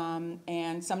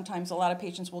 And sometimes a lot of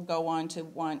patients will go on to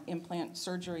want implant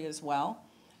surgery as well.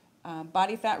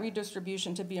 Body fat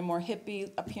redistribution to be a more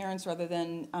hippie appearance rather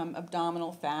than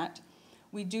abdominal fat.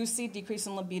 We do see decrease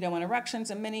in libido and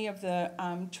erections, and many of the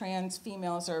trans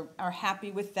females are happy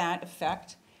with that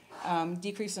effect.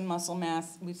 Decrease in muscle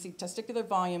mass. We see testicular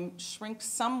volume shrink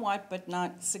somewhat, but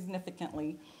not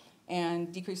significantly,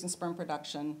 and decrease in sperm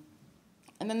production.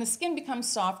 And then the skin becomes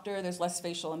softer, there's less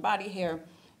facial and body hair,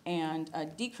 and a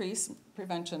decrease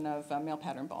prevention of male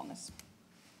pattern baldness.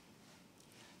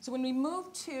 So when we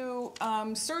move to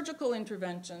surgical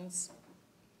interventions,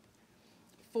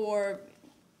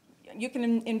 you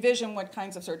can envision what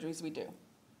kinds of surgeries we do.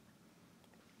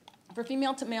 For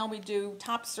female to male, we do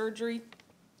top surgery,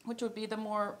 which would be the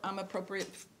more appropriate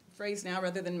phrase now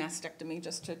rather than mastectomy,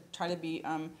 just to try to be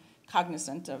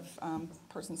cognizant of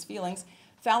person's feelings.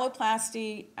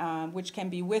 Phalloplasty, which can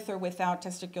be with or without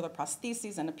testicular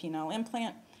prostheses and a penile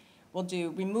implant. We'll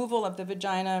do removal of the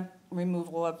vagina,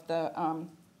 removal of the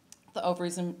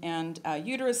ovaries and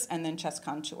uterus, and then chest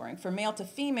contouring. For male to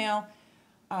female,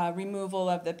 removal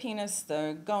of the penis,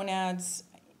 the gonads,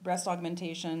 breast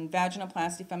augmentation,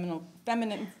 vaginoplasty,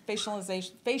 feminine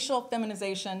facial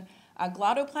feminization,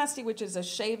 glottoplasty, which is a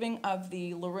shaving of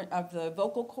the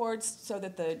vocal cords so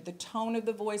that the tone of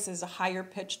the voice is a higher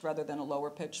pitched rather than a lower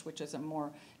pitched, which is a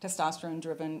more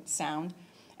testosterone-driven sound.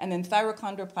 And then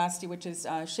thyrochondroplasty, which is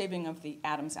shaving of the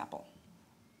Adam's apple.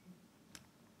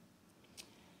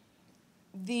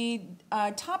 The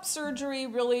top surgery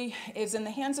really is in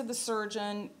the hands of the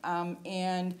surgeon,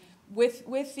 and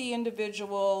with the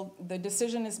individual, the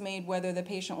decision is made whether the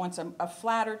patient wants a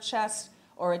flatter chest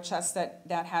or a chest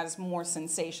that has more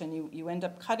sensation. You end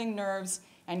up cutting nerves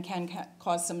and can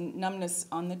cause some numbness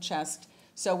on the chest.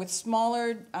 So with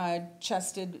smaller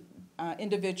chested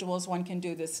individuals, one can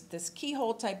do this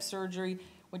keyhole type surgery,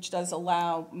 which does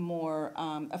allow more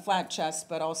a flat chest,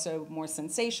 but also more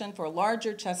sensation. For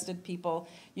larger chested people,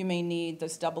 you may need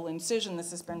this double incision. This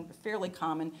has been fairly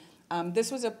common.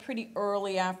 This was a pretty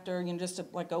early after, just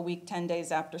like a week, 10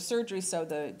 days after surgery, so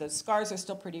the scars are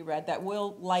still pretty red. That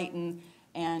will lighten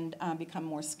and become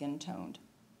more skin toned.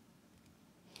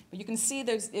 But you can see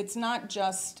it's not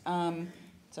just,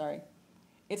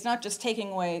 it's not just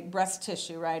taking away breast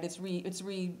tissue, right? It's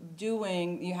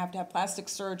redoing. You have to have a plastic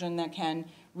surgeon that can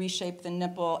reshape the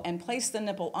nipple and place the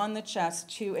nipple on the chest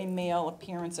to a male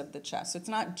appearance of the chest. So it's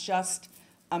not just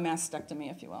a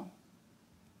mastectomy, if you will.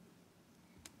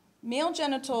 Male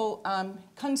genital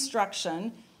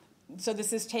construction. So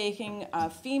this is taking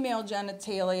female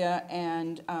genitalia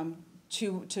and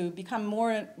to become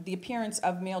more the appearance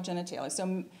of male genitalia.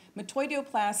 So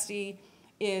metoidioplasty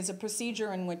is a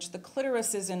procedure in which the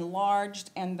clitoris is enlarged,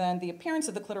 and then the appearance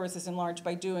of the clitoris is enlarged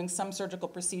by doing some surgical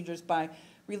procedures by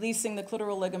releasing the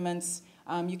clitoral ligaments.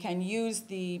 You can use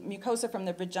the mucosa from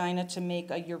the vagina to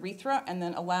make a urethra and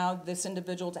then allow this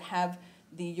individual to have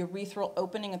the urethral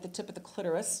opening at the tip of the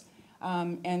clitoris,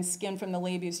 and skin from the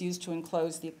labia is used to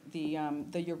enclose the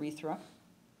urethra.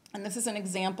 And this is an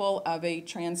example of a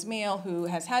trans male who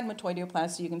has had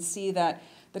metoidioplasty. You can see that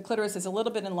the clitoris is a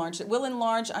little bit enlarged. It will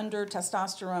enlarge under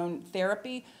testosterone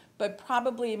therapy, but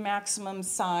probably a maximum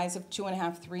size of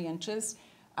 2.5, 3 inches.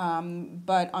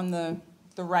 But on the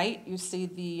right, you see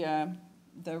the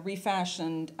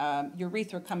refashioned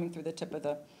urethra coming through the tip of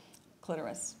the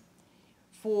clitoris.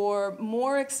 For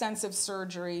more extensive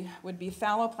surgery would be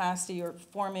phalloplasty, or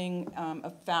forming a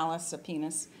phallus, a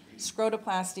penis,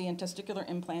 scrotoplasty, and testicular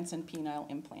implants and penile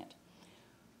implant.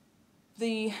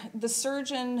 The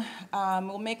surgeon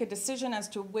will make a decision as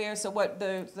to where, so what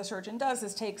the surgeon does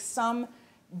is take some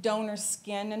donor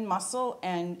skin and muscle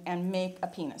and make a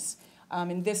penis.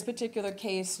 In this particular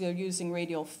case, they're using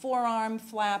radial forearm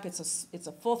flap. It's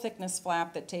a full thickness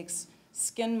flap that takes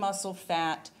skin, muscle,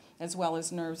 fat, as well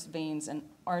as nerves, veins, and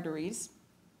arteries.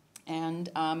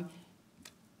 And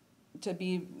to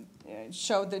be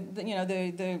show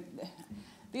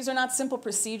these are not simple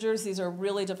procedures. These are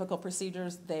really difficult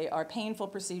procedures. They are painful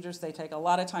procedures. They take a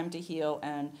lot of time to heal,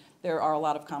 and there are a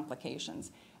lot of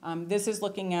complications. This is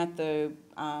looking at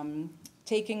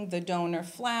taking the donor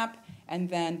flap, and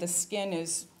then the skin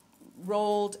is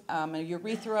rolled. A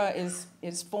urethra is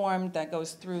formed that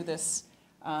goes through this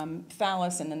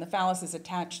phallus, and then the phallus is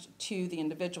attached to the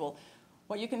individual.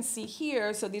 What you can see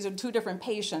here, so these are two different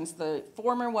patients. The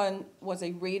former one was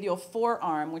a radial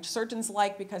forearm, which surgeons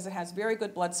like because it has very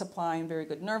good blood supply and very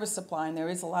good nervous supply, and there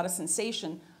is a lot of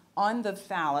sensation on the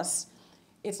phallus.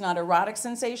 It's not erotic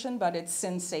sensation, but it's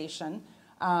sensation.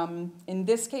 In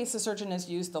this case, the surgeon has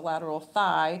used the lateral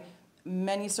thigh.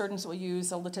 Many surgeons will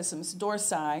use a latissimus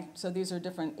dorsi, so these are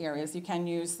different areas. You can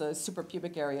use the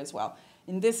suprapubic area as well.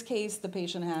 In this case, the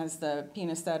patient has the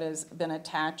penis that has been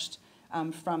attached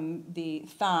from the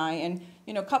thigh. And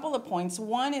a couple of points.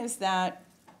 One is that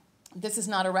this is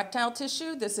not erectile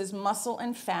tissue. This is muscle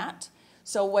and fat.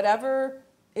 So whatever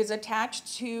is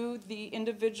attached to the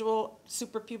individual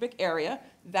suprapubic area,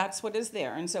 that's what is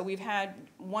there. And so we've had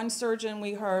one surgeon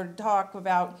we heard talk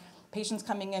about patients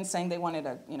coming in saying they wanted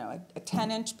a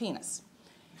 10-inch penis.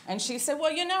 And she said,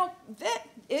 well, you know,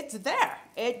 it's there.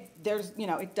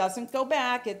 It doesn't go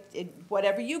back.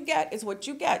 Whatever you get is what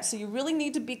you get. So you really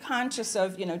need to be conscious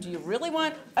of, do you really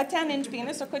want a 10-inch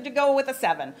penis or could you go with a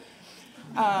 7?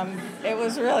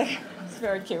 It's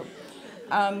very cute.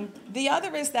 The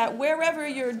other is that wherever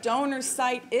your donor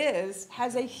site is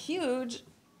has a huge,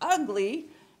 ugly,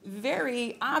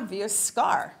 very obvious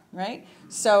scar, right?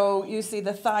 So you see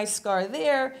the thigh scar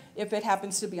there. If it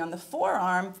happens to be on the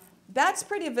forearm, that's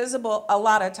pretty visible a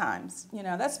lot of times.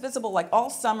 That's visible like all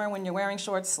summer when you're wearing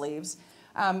short sleeves.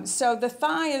 So the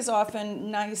thigh is often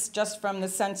nice just from the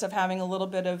sense of having a little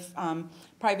bit of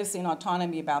privacy and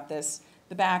autonomy about this.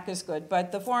 The back is good,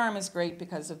 but the forearm is great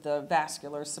because of the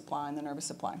vascular supply and the nervous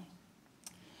supply.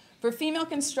 For female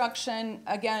construction,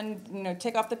 again,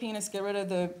 take off the penis, get rid of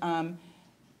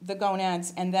the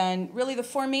gonads, and then really the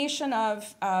formation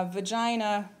of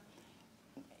vagina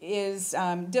is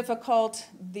difficult.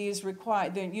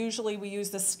 Usually we use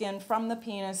the skin from the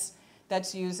penis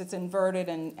that's used. It's inverted,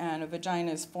 and a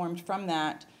vagina is formed from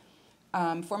that.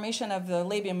 Formation of the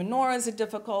labia minora is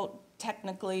difficult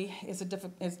technically.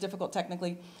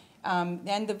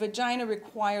 And the vagina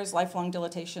requires lifelong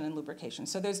dilatation and lubrication.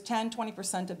 So there's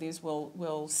 10-20% of these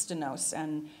will stenose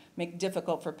and make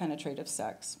difficult for penetrative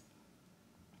sex.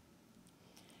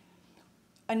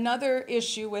 Another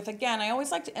issue with, again, I always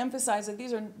like to emphasize that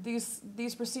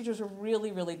these procedures are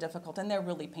really, really difficult and they're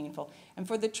really painful. And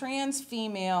for the trans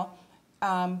female,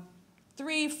 3-4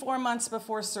 months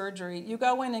before surgery, you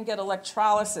go in and get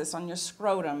electrolysis on your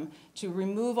scrotum to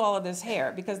remove all of this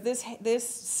hair, because this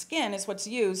skin is what's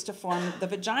used to form the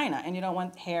vagina, and you don't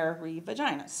want hairy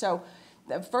vagina. So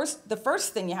the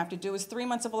first thing you have to do is 3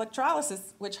 months of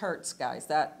electrolysis, which hurts, guys.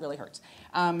 That really hurts.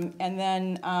 And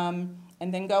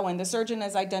then go in. The surgeon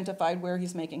has identified where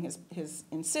he's making his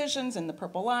incisions and the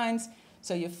purple lines.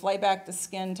 So you flay back the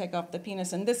skin, take off the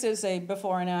penis, and this is a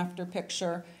before and after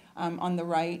picture on the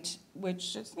right,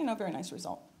 which is, a very nice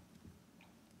result.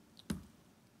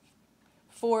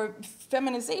 For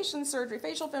feminization surgery,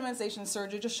 facial feminization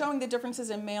surgery, just showing the differences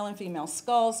in male and female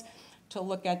skulls. To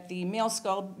look at the male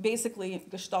skull, basically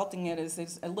gestalting it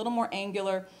is a little more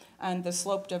angular, and the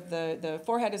slope of the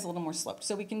forehead is a little more sloped.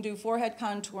 So we can do forehead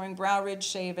contouring, brow ridge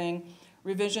shaving,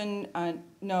 revision,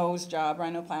 nose job,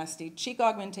 rhinoplasty, cheek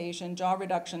augmentation, jaw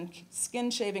reduction,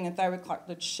 skin shaving, and thyroid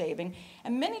cartilage shaving.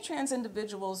 And many trans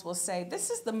individuals will say this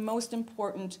is the most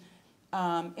important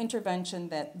intervention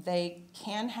that they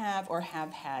can have or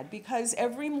have had, because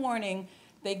every morning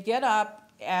they get up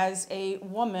as a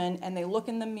woman and they look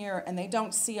in the mirror and they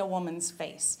don't see a woman's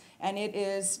face, and it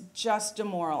is just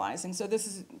demoralizing. So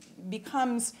this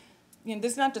becomes,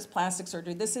 this is not just plastic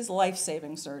surgery, this is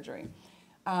life-saving surgery.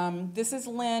 This is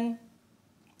Lynn,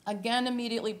 again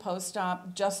immediately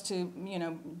post-op, just to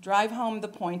drive home the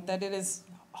point that it is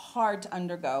hard to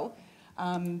undergo,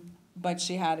 but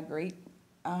she had a great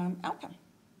outcome.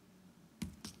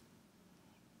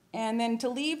 And then to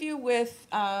leave you with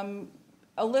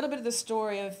a little bit of the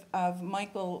story of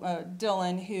Michael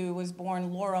Dillon, who was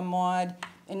born Laura Maud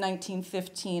in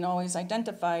 1915, always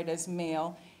identified as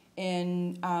male.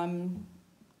 In the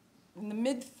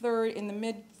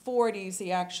mid-40s,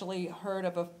 he actually heard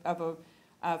of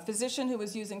a physician who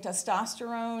was using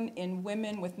testosterone in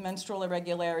women with menstrual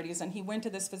irregularities, and he went to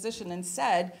this physician and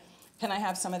said, "Can I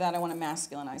have some of that? I want to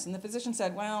masculinize." And the physician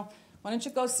said, "Well, why don't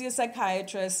you go see a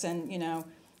psychiatrist and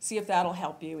see if that'll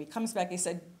help you." He comes back, he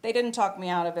said, "They didn't talk me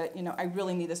out of it, I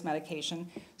really need this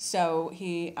medication." So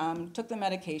he took the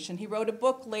medication. He wrote a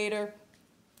book later.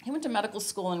 He went to medical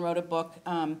school and wrote a book,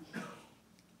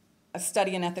 A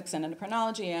Study in Ethics and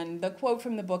Endocrinology, and the quote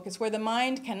from the book is, "Where the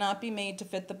mind cannot be made to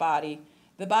fit the body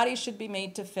should be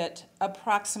made to fit,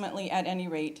 approximately at any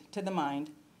rate, to the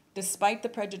mind, despite the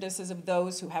prejudices of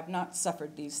those who have not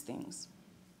suffered these things."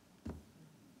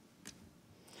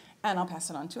 And I'll pass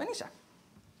it on to Anisha.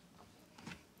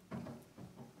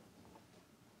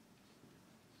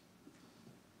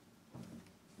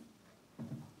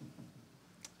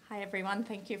 Hi, everyone.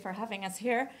 Thank you for having us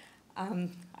here.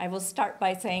 I will start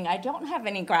by saying I don't have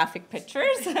any graphic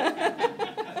pictures,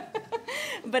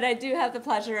 but I do have the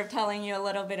pleasure of telling you a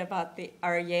little bit about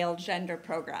our Yale Gender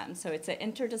Program. So it's an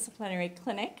interdisciplinary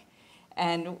clinic,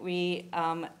 and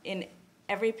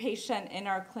every patient in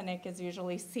our clinic is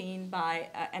usually seen by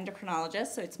an endocrinologist.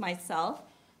 So it's myself,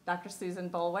 Dr. Susan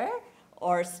Boulware,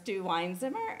 or Stu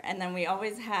Weinzimmer, and then we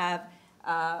always have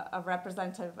a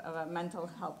representative of a mental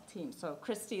health team. So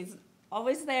Christy's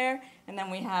always there, and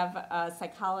then we have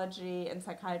psychology and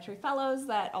psychiatry fellows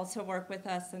that also work with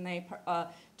us, and they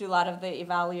do a lot of the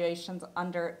evaluations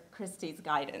under Christy's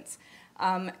guidance.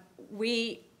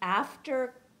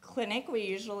 After clinic, we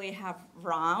usually have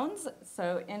rounds.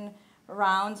 So in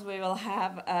rounds, we will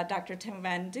have Dr. Tim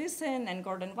Van Dusen and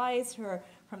Gordon Weiss, who are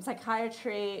from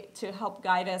psychiatry, to help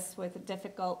guide us with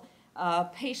difficult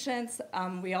patients.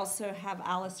 We also have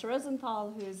Alice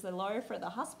Rosenthal, who's the lawyer for the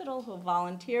hospital, who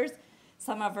volunteers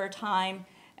some of her time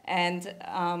and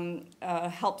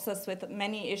helps us with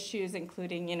many issues,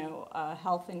 including,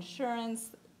 health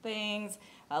insurance things,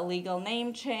 a legal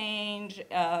name change,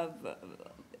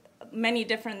 many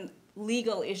different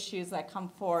legal issues that come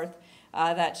forth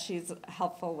that she's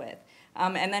helpful with.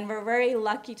 And then we're very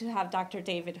lucky to have Dr.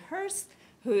 David Hurst,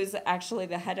 who's actually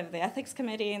the head of the ethics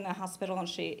committee in the hospital, and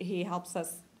he helps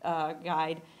us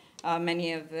guide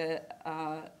many of the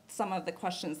some of the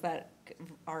questions that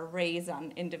are raised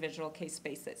on individual case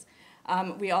basis.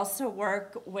 We also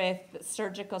work with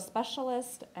surgical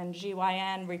specialists and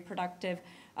GYN, reproductive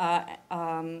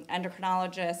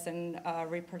endocrinologists, and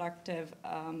reproductive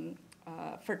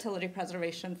fertility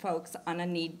preservation folks on a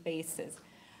need basis.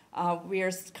 We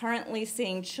are currently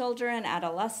seeing children,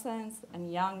 adolescents,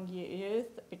 and young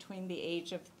youth between the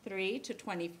age of 3 to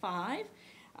 25.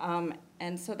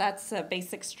 And so that's a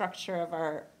basic structure of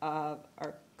our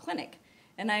clinic.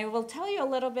 And I will tell you a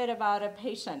little bit about a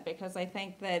patient, because I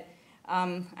think that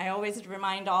I always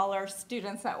remind all our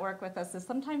students that work with us is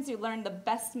sometimes you learn the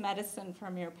best medicine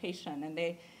from your patient, and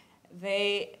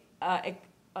they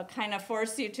kind of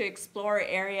force you to explore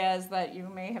areas that you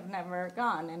may have never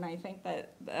gone. And I think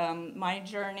that my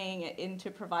journey into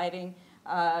providing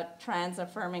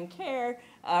trans-affirming care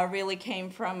really came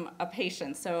from a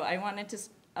patient. So I wanted to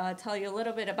tell you a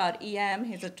little bit about EM.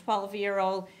 He's a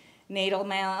 12-year-old natal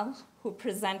male who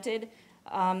presented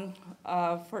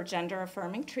for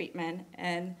gender-affirming treatment.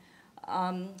 And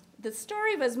the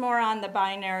story was more on the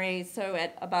binary, so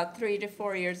at about 3 to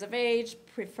 4 years of age,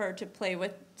 preferred to play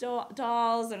with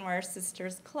dolls and wear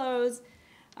sisters' clothes.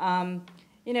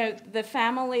 The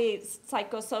family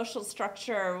psychosocial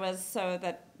structure was so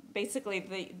that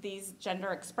basically these gender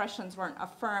expressions weren't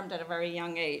affirmed at a very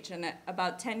young age. And at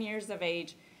about 10 years of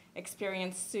age,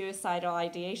 experienced suicidal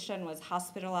ideation, was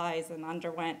hospitalized, and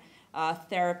underwent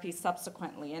therapy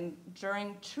subsequently. And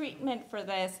during treatment for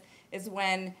this is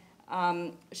when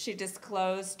she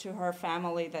disclosed to her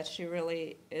family that she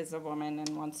really is a woman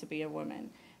and wants to be a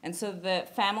woman. And so the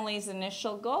family's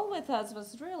initial goal with us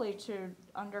was really to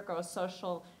undergo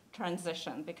social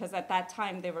transition, because at that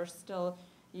time they were still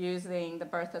using the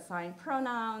birth assigned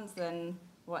pronouns and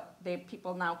what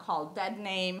people now call dead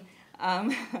name.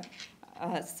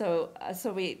 So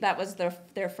that was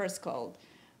their first goal.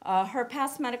 Her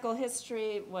past medical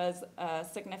history was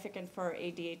significant for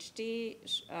ADHD.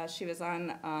 She was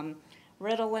on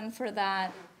Ritalin for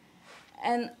that.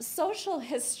 And social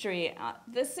history,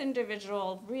 this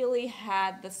individual really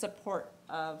had the support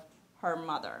of her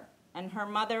mother. And her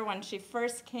mother, when she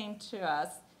first came to us,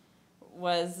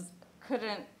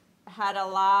 had a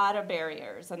lot of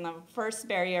barriers. And the first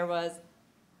barrier was,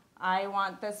 I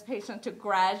want this patient to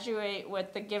graduate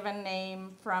with the given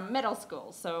name from middle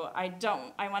school. So I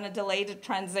want to delay the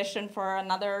transition for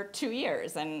another 2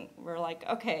 years. And we're like,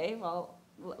 okay, well,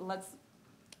 let's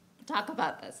talk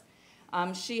about this.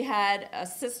 She had a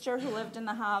sister who lived in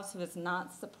the house who was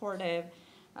not supportive,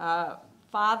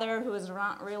 father who was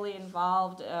not really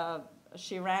involved.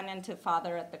 She ran into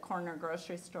father at the corner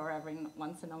grocery store every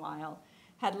once in a while.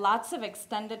 Had lots of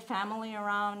extended family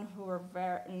around who were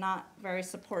not very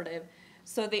supportive.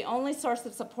 So the only source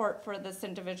of support for this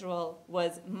individual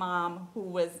was mom, who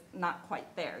was not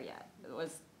quite there yet,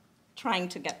 was trying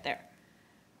to get there.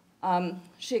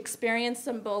 She experienced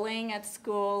some bullying at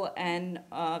school, and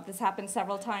this happened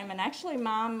several times. And actually,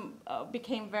 mom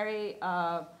became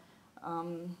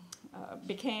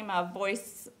a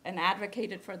voice and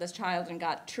advocated for this child, and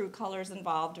got True Colors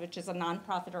involved, which is a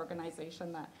nonprofit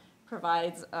organization that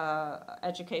provides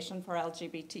education for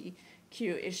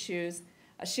LGBTQ issues.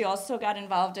 She also got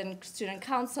involved in student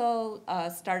council,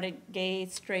 started gay,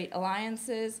 straight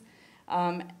alliances.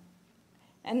 And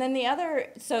then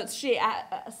so she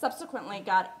subsequently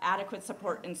got adequate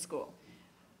support in school.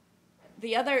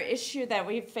 The other issue that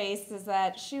we faced is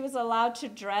that she was allowed to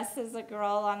dress as a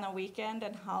girl on the weekend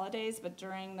and holidays, but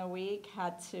during the week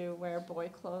had to wear boy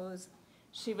clothes.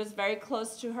 She was very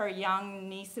close to her young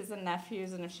nieces and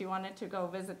nephews, and if she wanted to go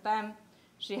visit them,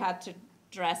 she had to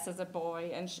dress as a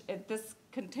boy, and this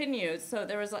continues. So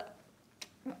there was a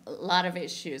lot of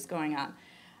issues going on.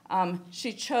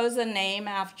 She chose a name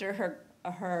after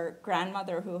her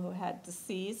grandmother who had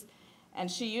deceased,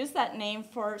 and she used that name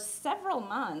for several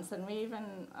months, and we even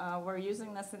were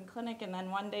using this in clinic, and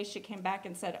then one day she came back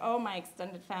and said, oh, my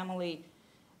extended family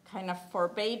kind of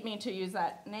forbade me to use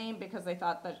that name because they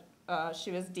thought that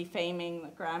she was defaming the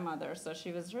grandmother, so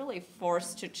she was really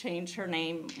forced to change her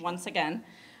name once again.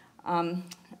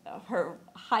 Her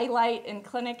highlight in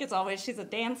clinic is always she's a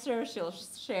dancer. She'll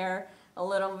share a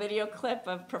little video clip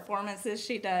of performances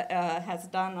she has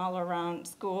done all around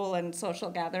school and social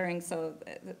gatherings, so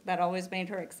that always made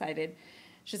her excited.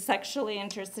 She's sexually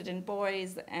interested in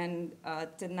boys and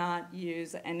did not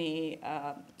use any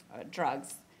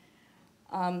drugs.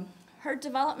 Her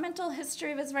developmental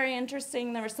history was very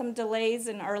interesting. There were some delays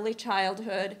in early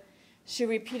childhood. She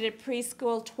repeated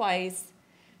preschool twice.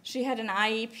 She had an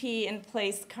IEP in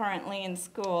place currently in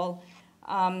school.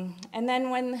 And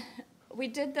then when we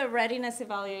did the readiness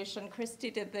evaluation, Christy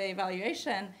did the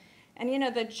evaluation, and you know,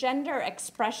 the gender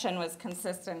expression was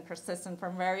consistent, persistent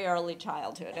from very early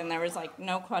childhood, and there was like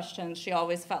no question, she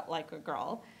always felt like a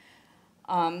girl.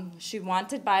 She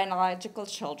wanted biological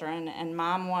children, and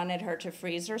mom wanted her to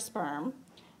freeze her sperm,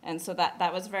 and so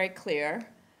that was very clear.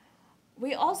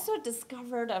 We also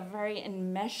discovered a very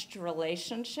enmeshed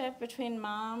relationship between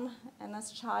mom and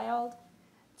this child,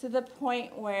 to the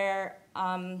point where,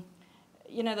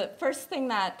 you know, the first thing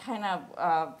that kind of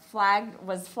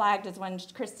was flagged is when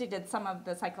Christy did some of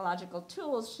the psychological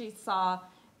tools, she saw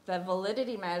the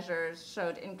validity measures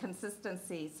showed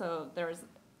inconsistency, so there was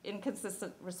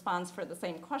inconsistent response for the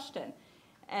same question.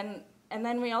 And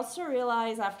then we also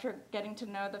realized after getting to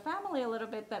know the family a little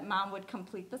bit that mom would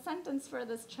complete the sentence for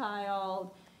this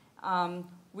child.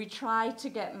 We tried to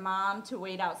get mom to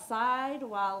wait outside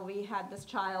while we had this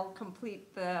child complete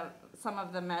some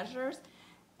of the measures,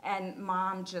 and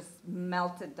mom just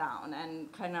melted down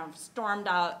and kind of stormed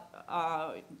out,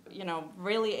 you know,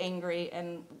 really angry.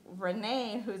 And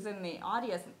Renee, who's in the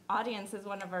audience is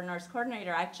one of our nurse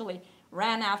coordinator, actually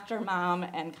ran after mom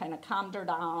and kind of calmed her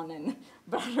down and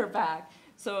brought her back.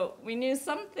 So we knew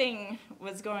something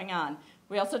was going on.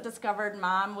 We also discovered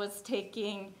mom was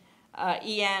taking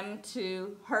EM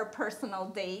to her personal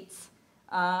dates.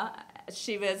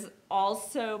 She was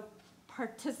also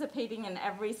participating in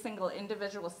every single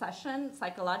individual session,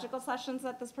 psychological sessions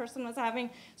that this person was having.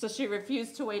 So she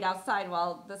refused to wait outside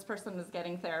while this person was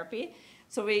getting therapy.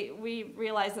 So we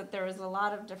realized that there was a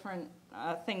lot of different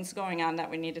things going on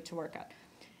that we needed to work out.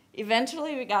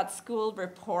 Eventually we got school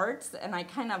reports, and I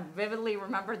kind of vividly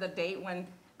remember the date when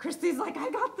Christy's like, I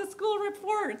got the school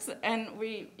reports. And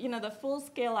you know, the full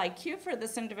scale IQ for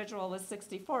this individual was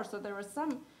 64, so there was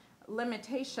some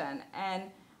limitation. And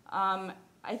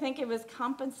I think it was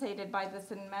compensated by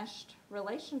this enmeshed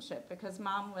relationship because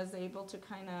mom was able to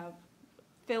kind of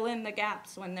fill in the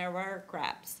gaps when there were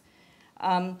gaps.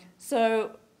 And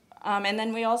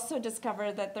then we also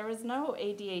discovered that there was no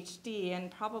ADHD,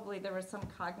 and probably there was some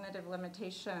cognitive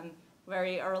limitation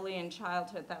very early in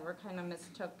childhood that were kind of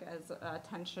mistook as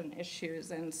attention issues.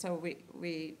 And so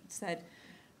we said,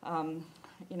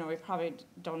 you know, we probably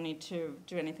don't need to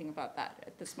do anything about that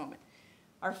at this moment.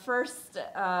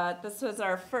 This was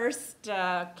our first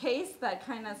case that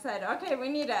kind of said, okay, we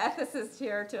need an ethicist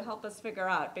here to help us figure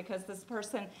out, because this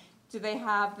person, do they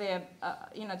have the,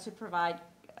 you know, to provide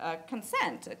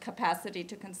consent, a capacity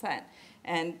to consent?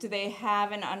 And do they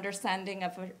have an understanding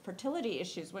of fertility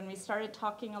issues? When we started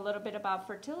talking a little bit about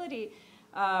fertility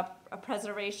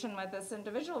preservation with this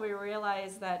individual, we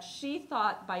realized that she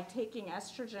thought by taking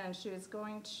estrogen, she was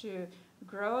going to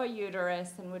grow a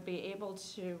uterus and would be able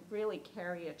to really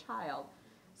carry a child.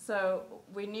 So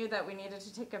we knew that we needed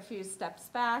to take a few steps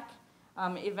back.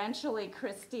 Eventually,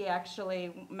 Christy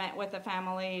actually met with the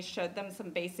family, showed them some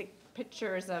basic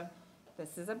pictures of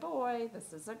this is a boy,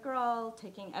 this is a girl,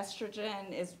 taking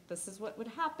estrogen, this is what would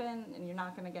happen, and you're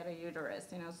not going to get a uterus,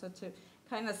 you know, so to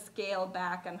kind of scale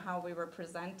back on how we were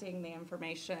presenting the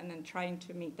information and trying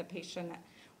to meet the patient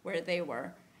where they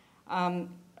were.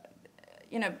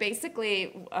 You know,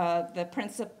 basically the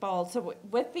principle, so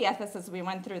with the ethicists, we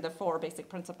went through the 4 basic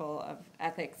principles of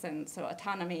ethics, and so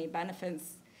autonomy,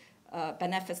 beneficence,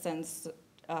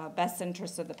 best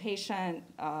interest of the patient,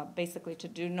 basically to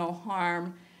do no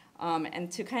harm, and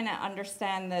to kind of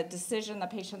understand the decision the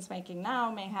patient's making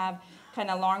now may have kind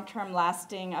of long-term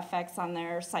lasting effects on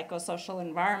their psychosocial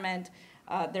environment.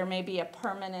 There may be a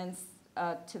permanence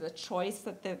to the choice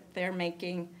that they're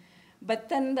making. But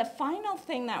then the final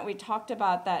thing that we talked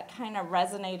about that kind of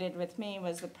resonated with me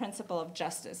was the principle of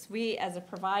justice. We, as a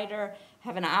provider,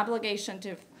 have an obligation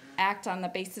to act on the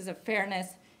basis of fairness,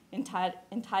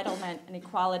 entitlement, and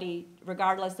equality,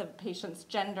 regardless of patient's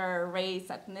gender, race,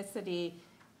 ethnicity,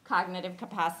 cognitive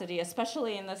capacity,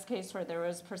 especially in this case where there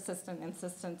was persistent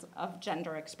insistence of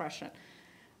gender expression.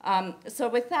 So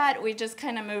with that, we just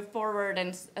kind of moved forward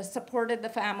and supported the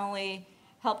family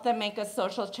help them make a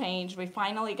social change. We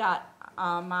finally got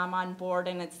mom on board,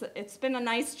 and it's been a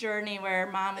nice journey where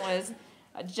mom was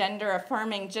gender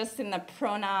affirming just in the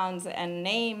pronouns and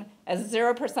name as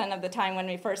 0% of the time when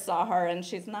we first saw her, and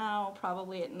she's now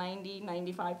probably at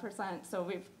 95%. So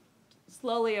we've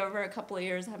slowly over a couple of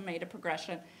years have made a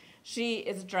progression. She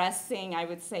is dressing, I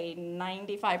would say,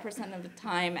 95% of the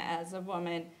time as a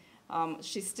woman.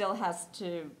 She still has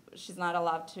to, she's not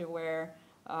allowed to wear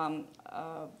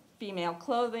female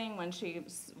clothing when she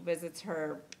visits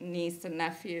her niece and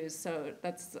nephews, so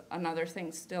that's another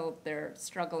thing still they're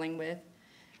struggling with.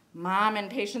 Mom and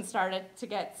patient started to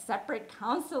get separate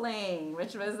counseling,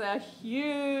 which was a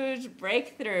huge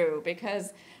breakthrough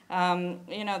because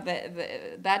you know,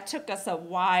 that took us a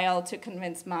while to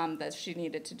convince mom that she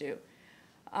needed to do.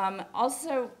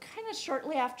 Also, kind of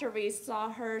shortly after we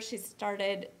saw her, she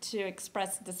started to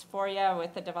express dysphoria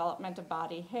with the development of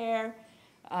body hair.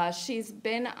 She's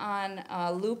been on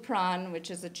Lupron,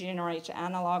 which is a GnRH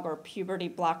analog or puberty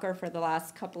blocker for the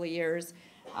last couple of years.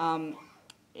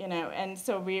 You know, and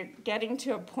so we're getting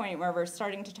to a point where we're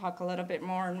starting to talk a little bit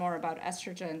more and more about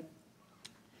estrogen.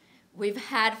 We've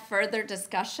had further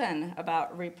discussion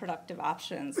about reproductive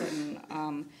options,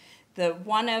 and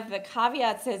one of the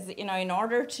caveats is, you know, in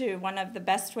order to, one of the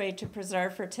best way to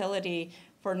preserve fertility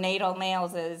for natal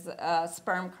males is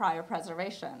sperm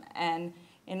cryopreservation. And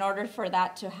in order for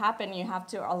that to happen, you have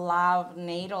to allow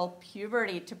natal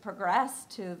puberty to progress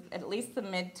to at least the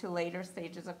mid to later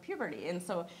stages of puberty. And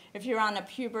so if you're on a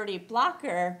puberty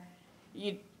blocker,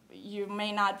 you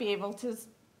may not be able to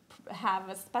have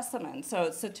a specimen.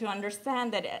 So to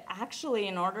understand that actually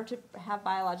in order to have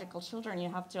biological children, you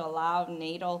have to allow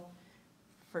natal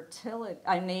fertility,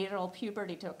 natal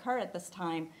puberty to occur at this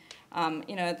time.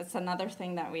 You know, that's another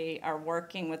thing that we are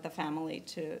working with the family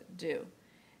to do.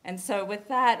 And so with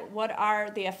that, what are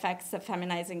the effects of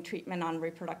feminizing treatment on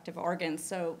reproductive organs?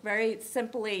 So very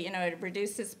simply, you know, it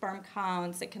reduces sperm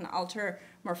counts, it can alter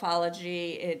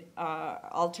morphology, it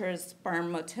alters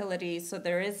sperm motility. So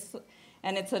there is,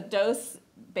 and it's a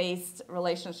dose-based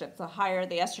relationship. The higher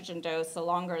the estrogen dose, the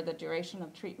longer the duration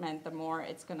of treatment, the more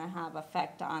it's going to have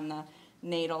effect on the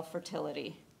natal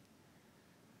fertility.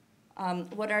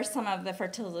 What are some of the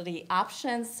fertility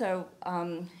options? So,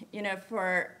 you know,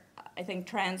 for I think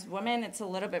trans women, it's a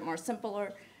little bit more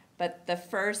simpler, but the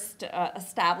first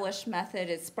established method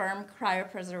is sperm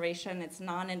cryopreservation. It's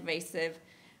non-invasive.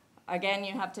 Again,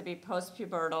 you have to be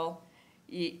post-pubertal.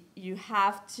 You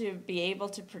have to be able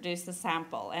to produce a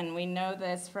sample, and we know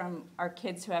this from our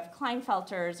kids who have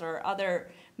Klinefelters or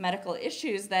other medical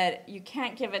issues that you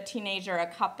can't give a teenager a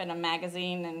cup and a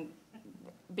magazine and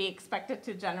be expected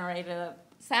to generate a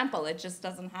sample. It just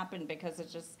doesn't happen because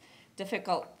it's just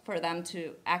difficult for them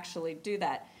to actually do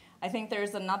that. I think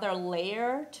there's another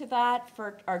layer to that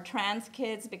for our trans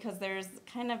kids because there's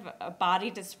kind of a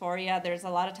body dysphoria. There's a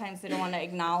lot of times they don't want to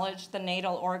acknowledge the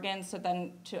natal organs, so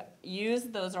then to use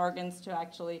those organs to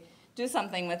actually do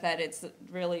something with it, it's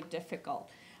really difficult.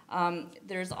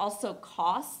 There's also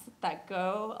costs that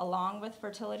go along with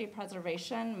fertility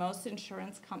preservation. Most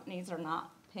insurance companies are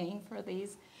not paying for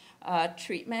these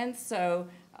treatments, so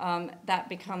that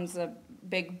becomes a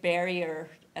big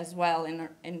barrier as well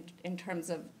in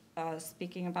terms of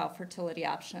speaking about fertility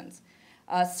options.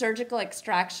 Surgical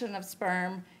extraction of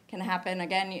sperm can happen.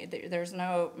 Again, there's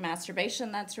no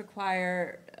masturbation that's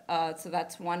required, so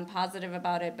that's one positive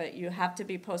about it, but you have to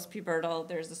be post-pubertal.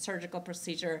 There's a surgical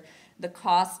procedure. The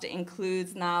cost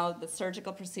includes now the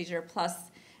surgical procedure plus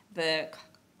the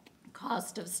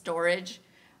cost of storage.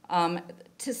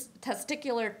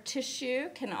 Testicular tissue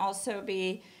can also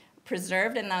be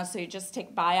preserved, and now so you just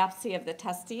take biopsy of the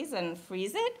testes and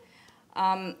freeze it.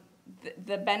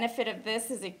 The benefit of this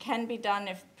is it can be done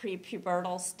if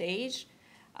pre-pubertal stage.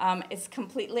 It's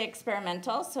completely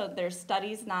experimental, so there's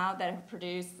studies now that have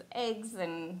produced eggs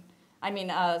and,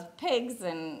 pigs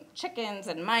and chickens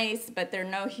and mice, but there are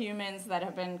no humans that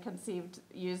have been conceived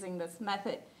using this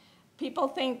method. People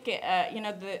think,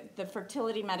 the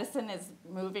fertility medicine is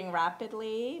moving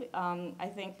rapidly.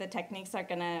 I think the techniques are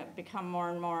going to become more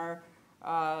and more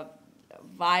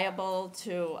viable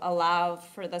to allow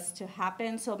for this to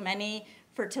happen. So many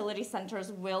fertility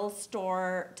centers will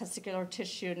store testicular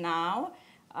tissue now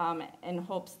in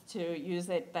hopes to use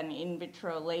it then in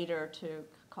vitro later to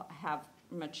have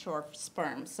mature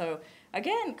sperm. So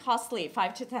again, costly,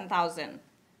 $5,000 to $10,000.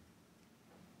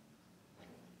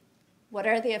 What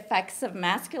are the effects of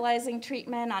masculizing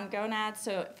treatment on gonads?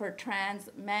 So for trans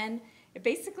men,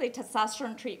 basically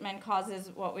testosterone treatment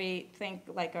causes what we think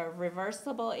like a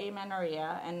reversible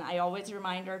amenorrhea. And I always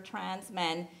remind our trans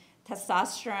men,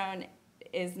 testosterone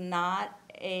is not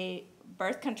a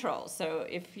birth control. So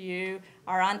if you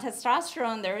are on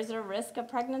testosterone, there is a risk of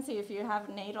pregnancy if you have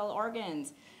natal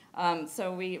organs.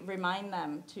 So we remind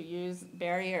them to use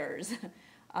barriers.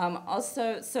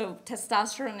 Also, so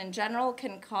testosterone in general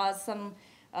can cause some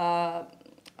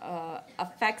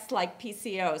effects like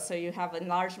PCO. So you have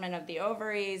enlargement of the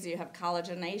ovaries, you have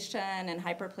collagenation and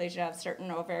hyperplasia of certain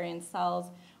ovarian cells.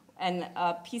 And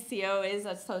PCO is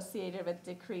associated with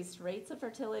decreased rates of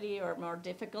fertility or more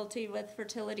difficulty with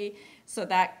fertility. So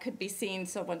that could be seen.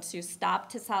 So once you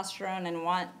stop testosterone and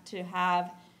want to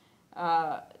have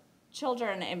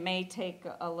children, it may take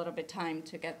a little bit time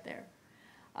to get there.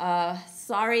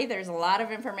 Sorry, there's a lot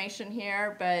of information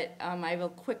here, but I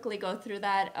will quickly go through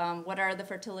that. What are the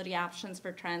fertility options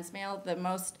for trans male? The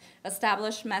most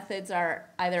established methods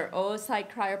are either oocyte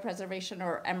cryopreservation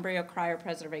or embryo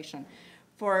cryopreservation.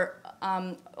 For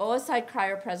oocyte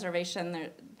cryopreservation,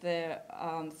 the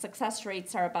success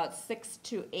rates are about 6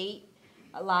 to 8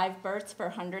 live births per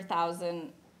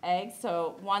 100,000 eggs.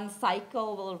 So one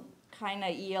cycle will kind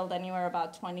of yield anywhere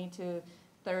about 20 to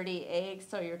 30 eggs.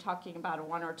 So you're talking about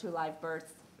 1 or 2 live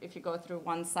births if you go through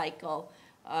one cycle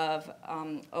of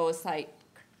oocyte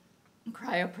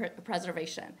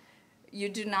cryopreservation. You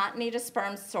do not need a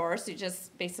sperm source. You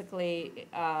just basically,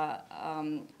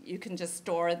 you can just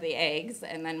store the eggs,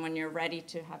 and then when you're ready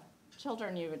to have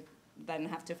children, you would then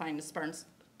have to find a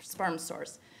sperm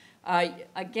source.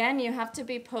 Again, you have to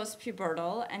be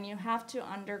post-pubertal, and you have to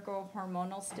undergo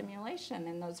hormonal stimulation,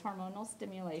 and those hormonal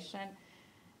stimulation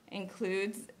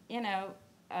includes, you know,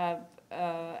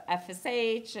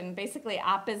 FSH, and basically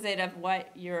opposite of what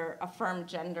your affirmed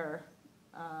gender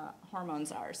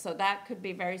hormones are. So that could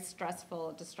be very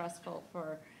stressful, distressful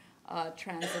for a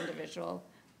trans individual.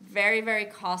 Very, very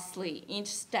costly. Each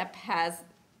step has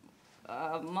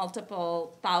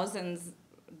multiple thousands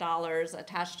dollars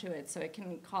attached to it. So it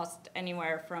can cost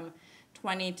anywhere from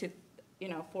 20 to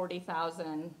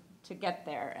 40,000 to get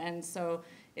there. And so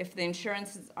if the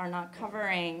insurances are not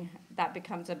covering, that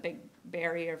becomes a big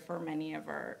barrier for many of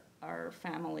our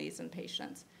families and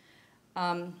patients.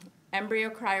 Embryo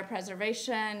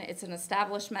cryopreservation, it's an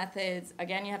established method.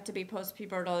 Again, you have to be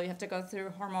post-pubertal. You have to go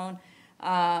through hormone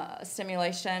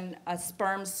stimulation. A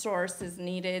sperm source is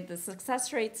needed. The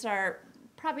success rates are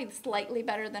probably slightly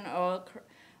better than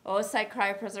oocyte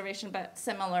cryopreservation, but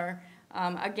similar.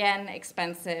 Again,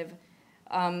 expensive.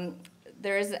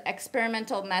 There's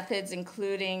experimental methods,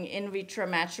 including in vitro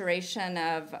maturation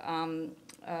of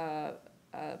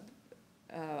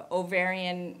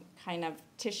ovarian kind of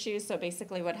tissue. So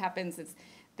basically what happens is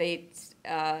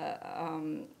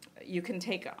you can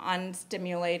take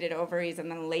unstimulated ovaries and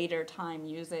then later time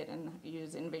use it and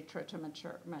use in vitro to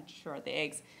mature the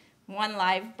eggs. 1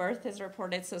 live birth is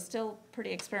reported, so still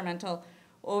pretty experimental.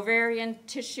 Ovarian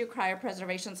tissue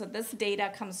cryopreservation, so this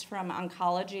data comes from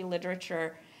oncology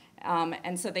literature,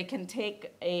 and so they can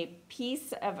take a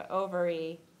piece of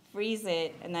ovary, freeze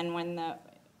it, and then when the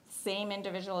same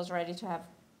individual is ready to have a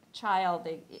child,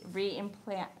 they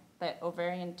re-implant the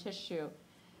ovarian tissue,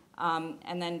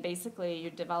 and then basically you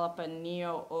develop a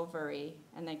neo-ovary,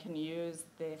 and they can use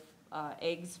the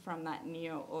eggs from that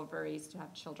neo-ovaries to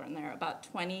have children. There are about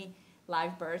 20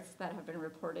 live births that have been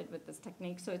reported with this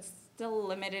technique, so it's still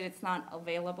limited. It's not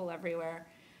available everywhere,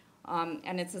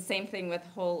 and it's the same thing with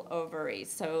whole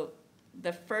ovaries. So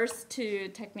the first 2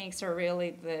 techniques are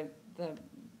really the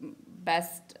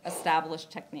best established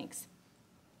techniques.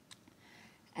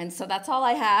 And so that's all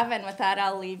I have, and with that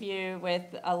I'll leave you with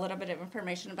a little bit of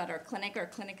information about our clinic. Our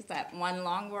clinic is at 1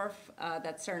 Long Wharf,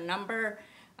 that's our number,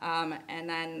 and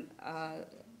then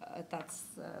that's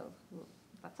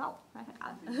all I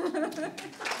had.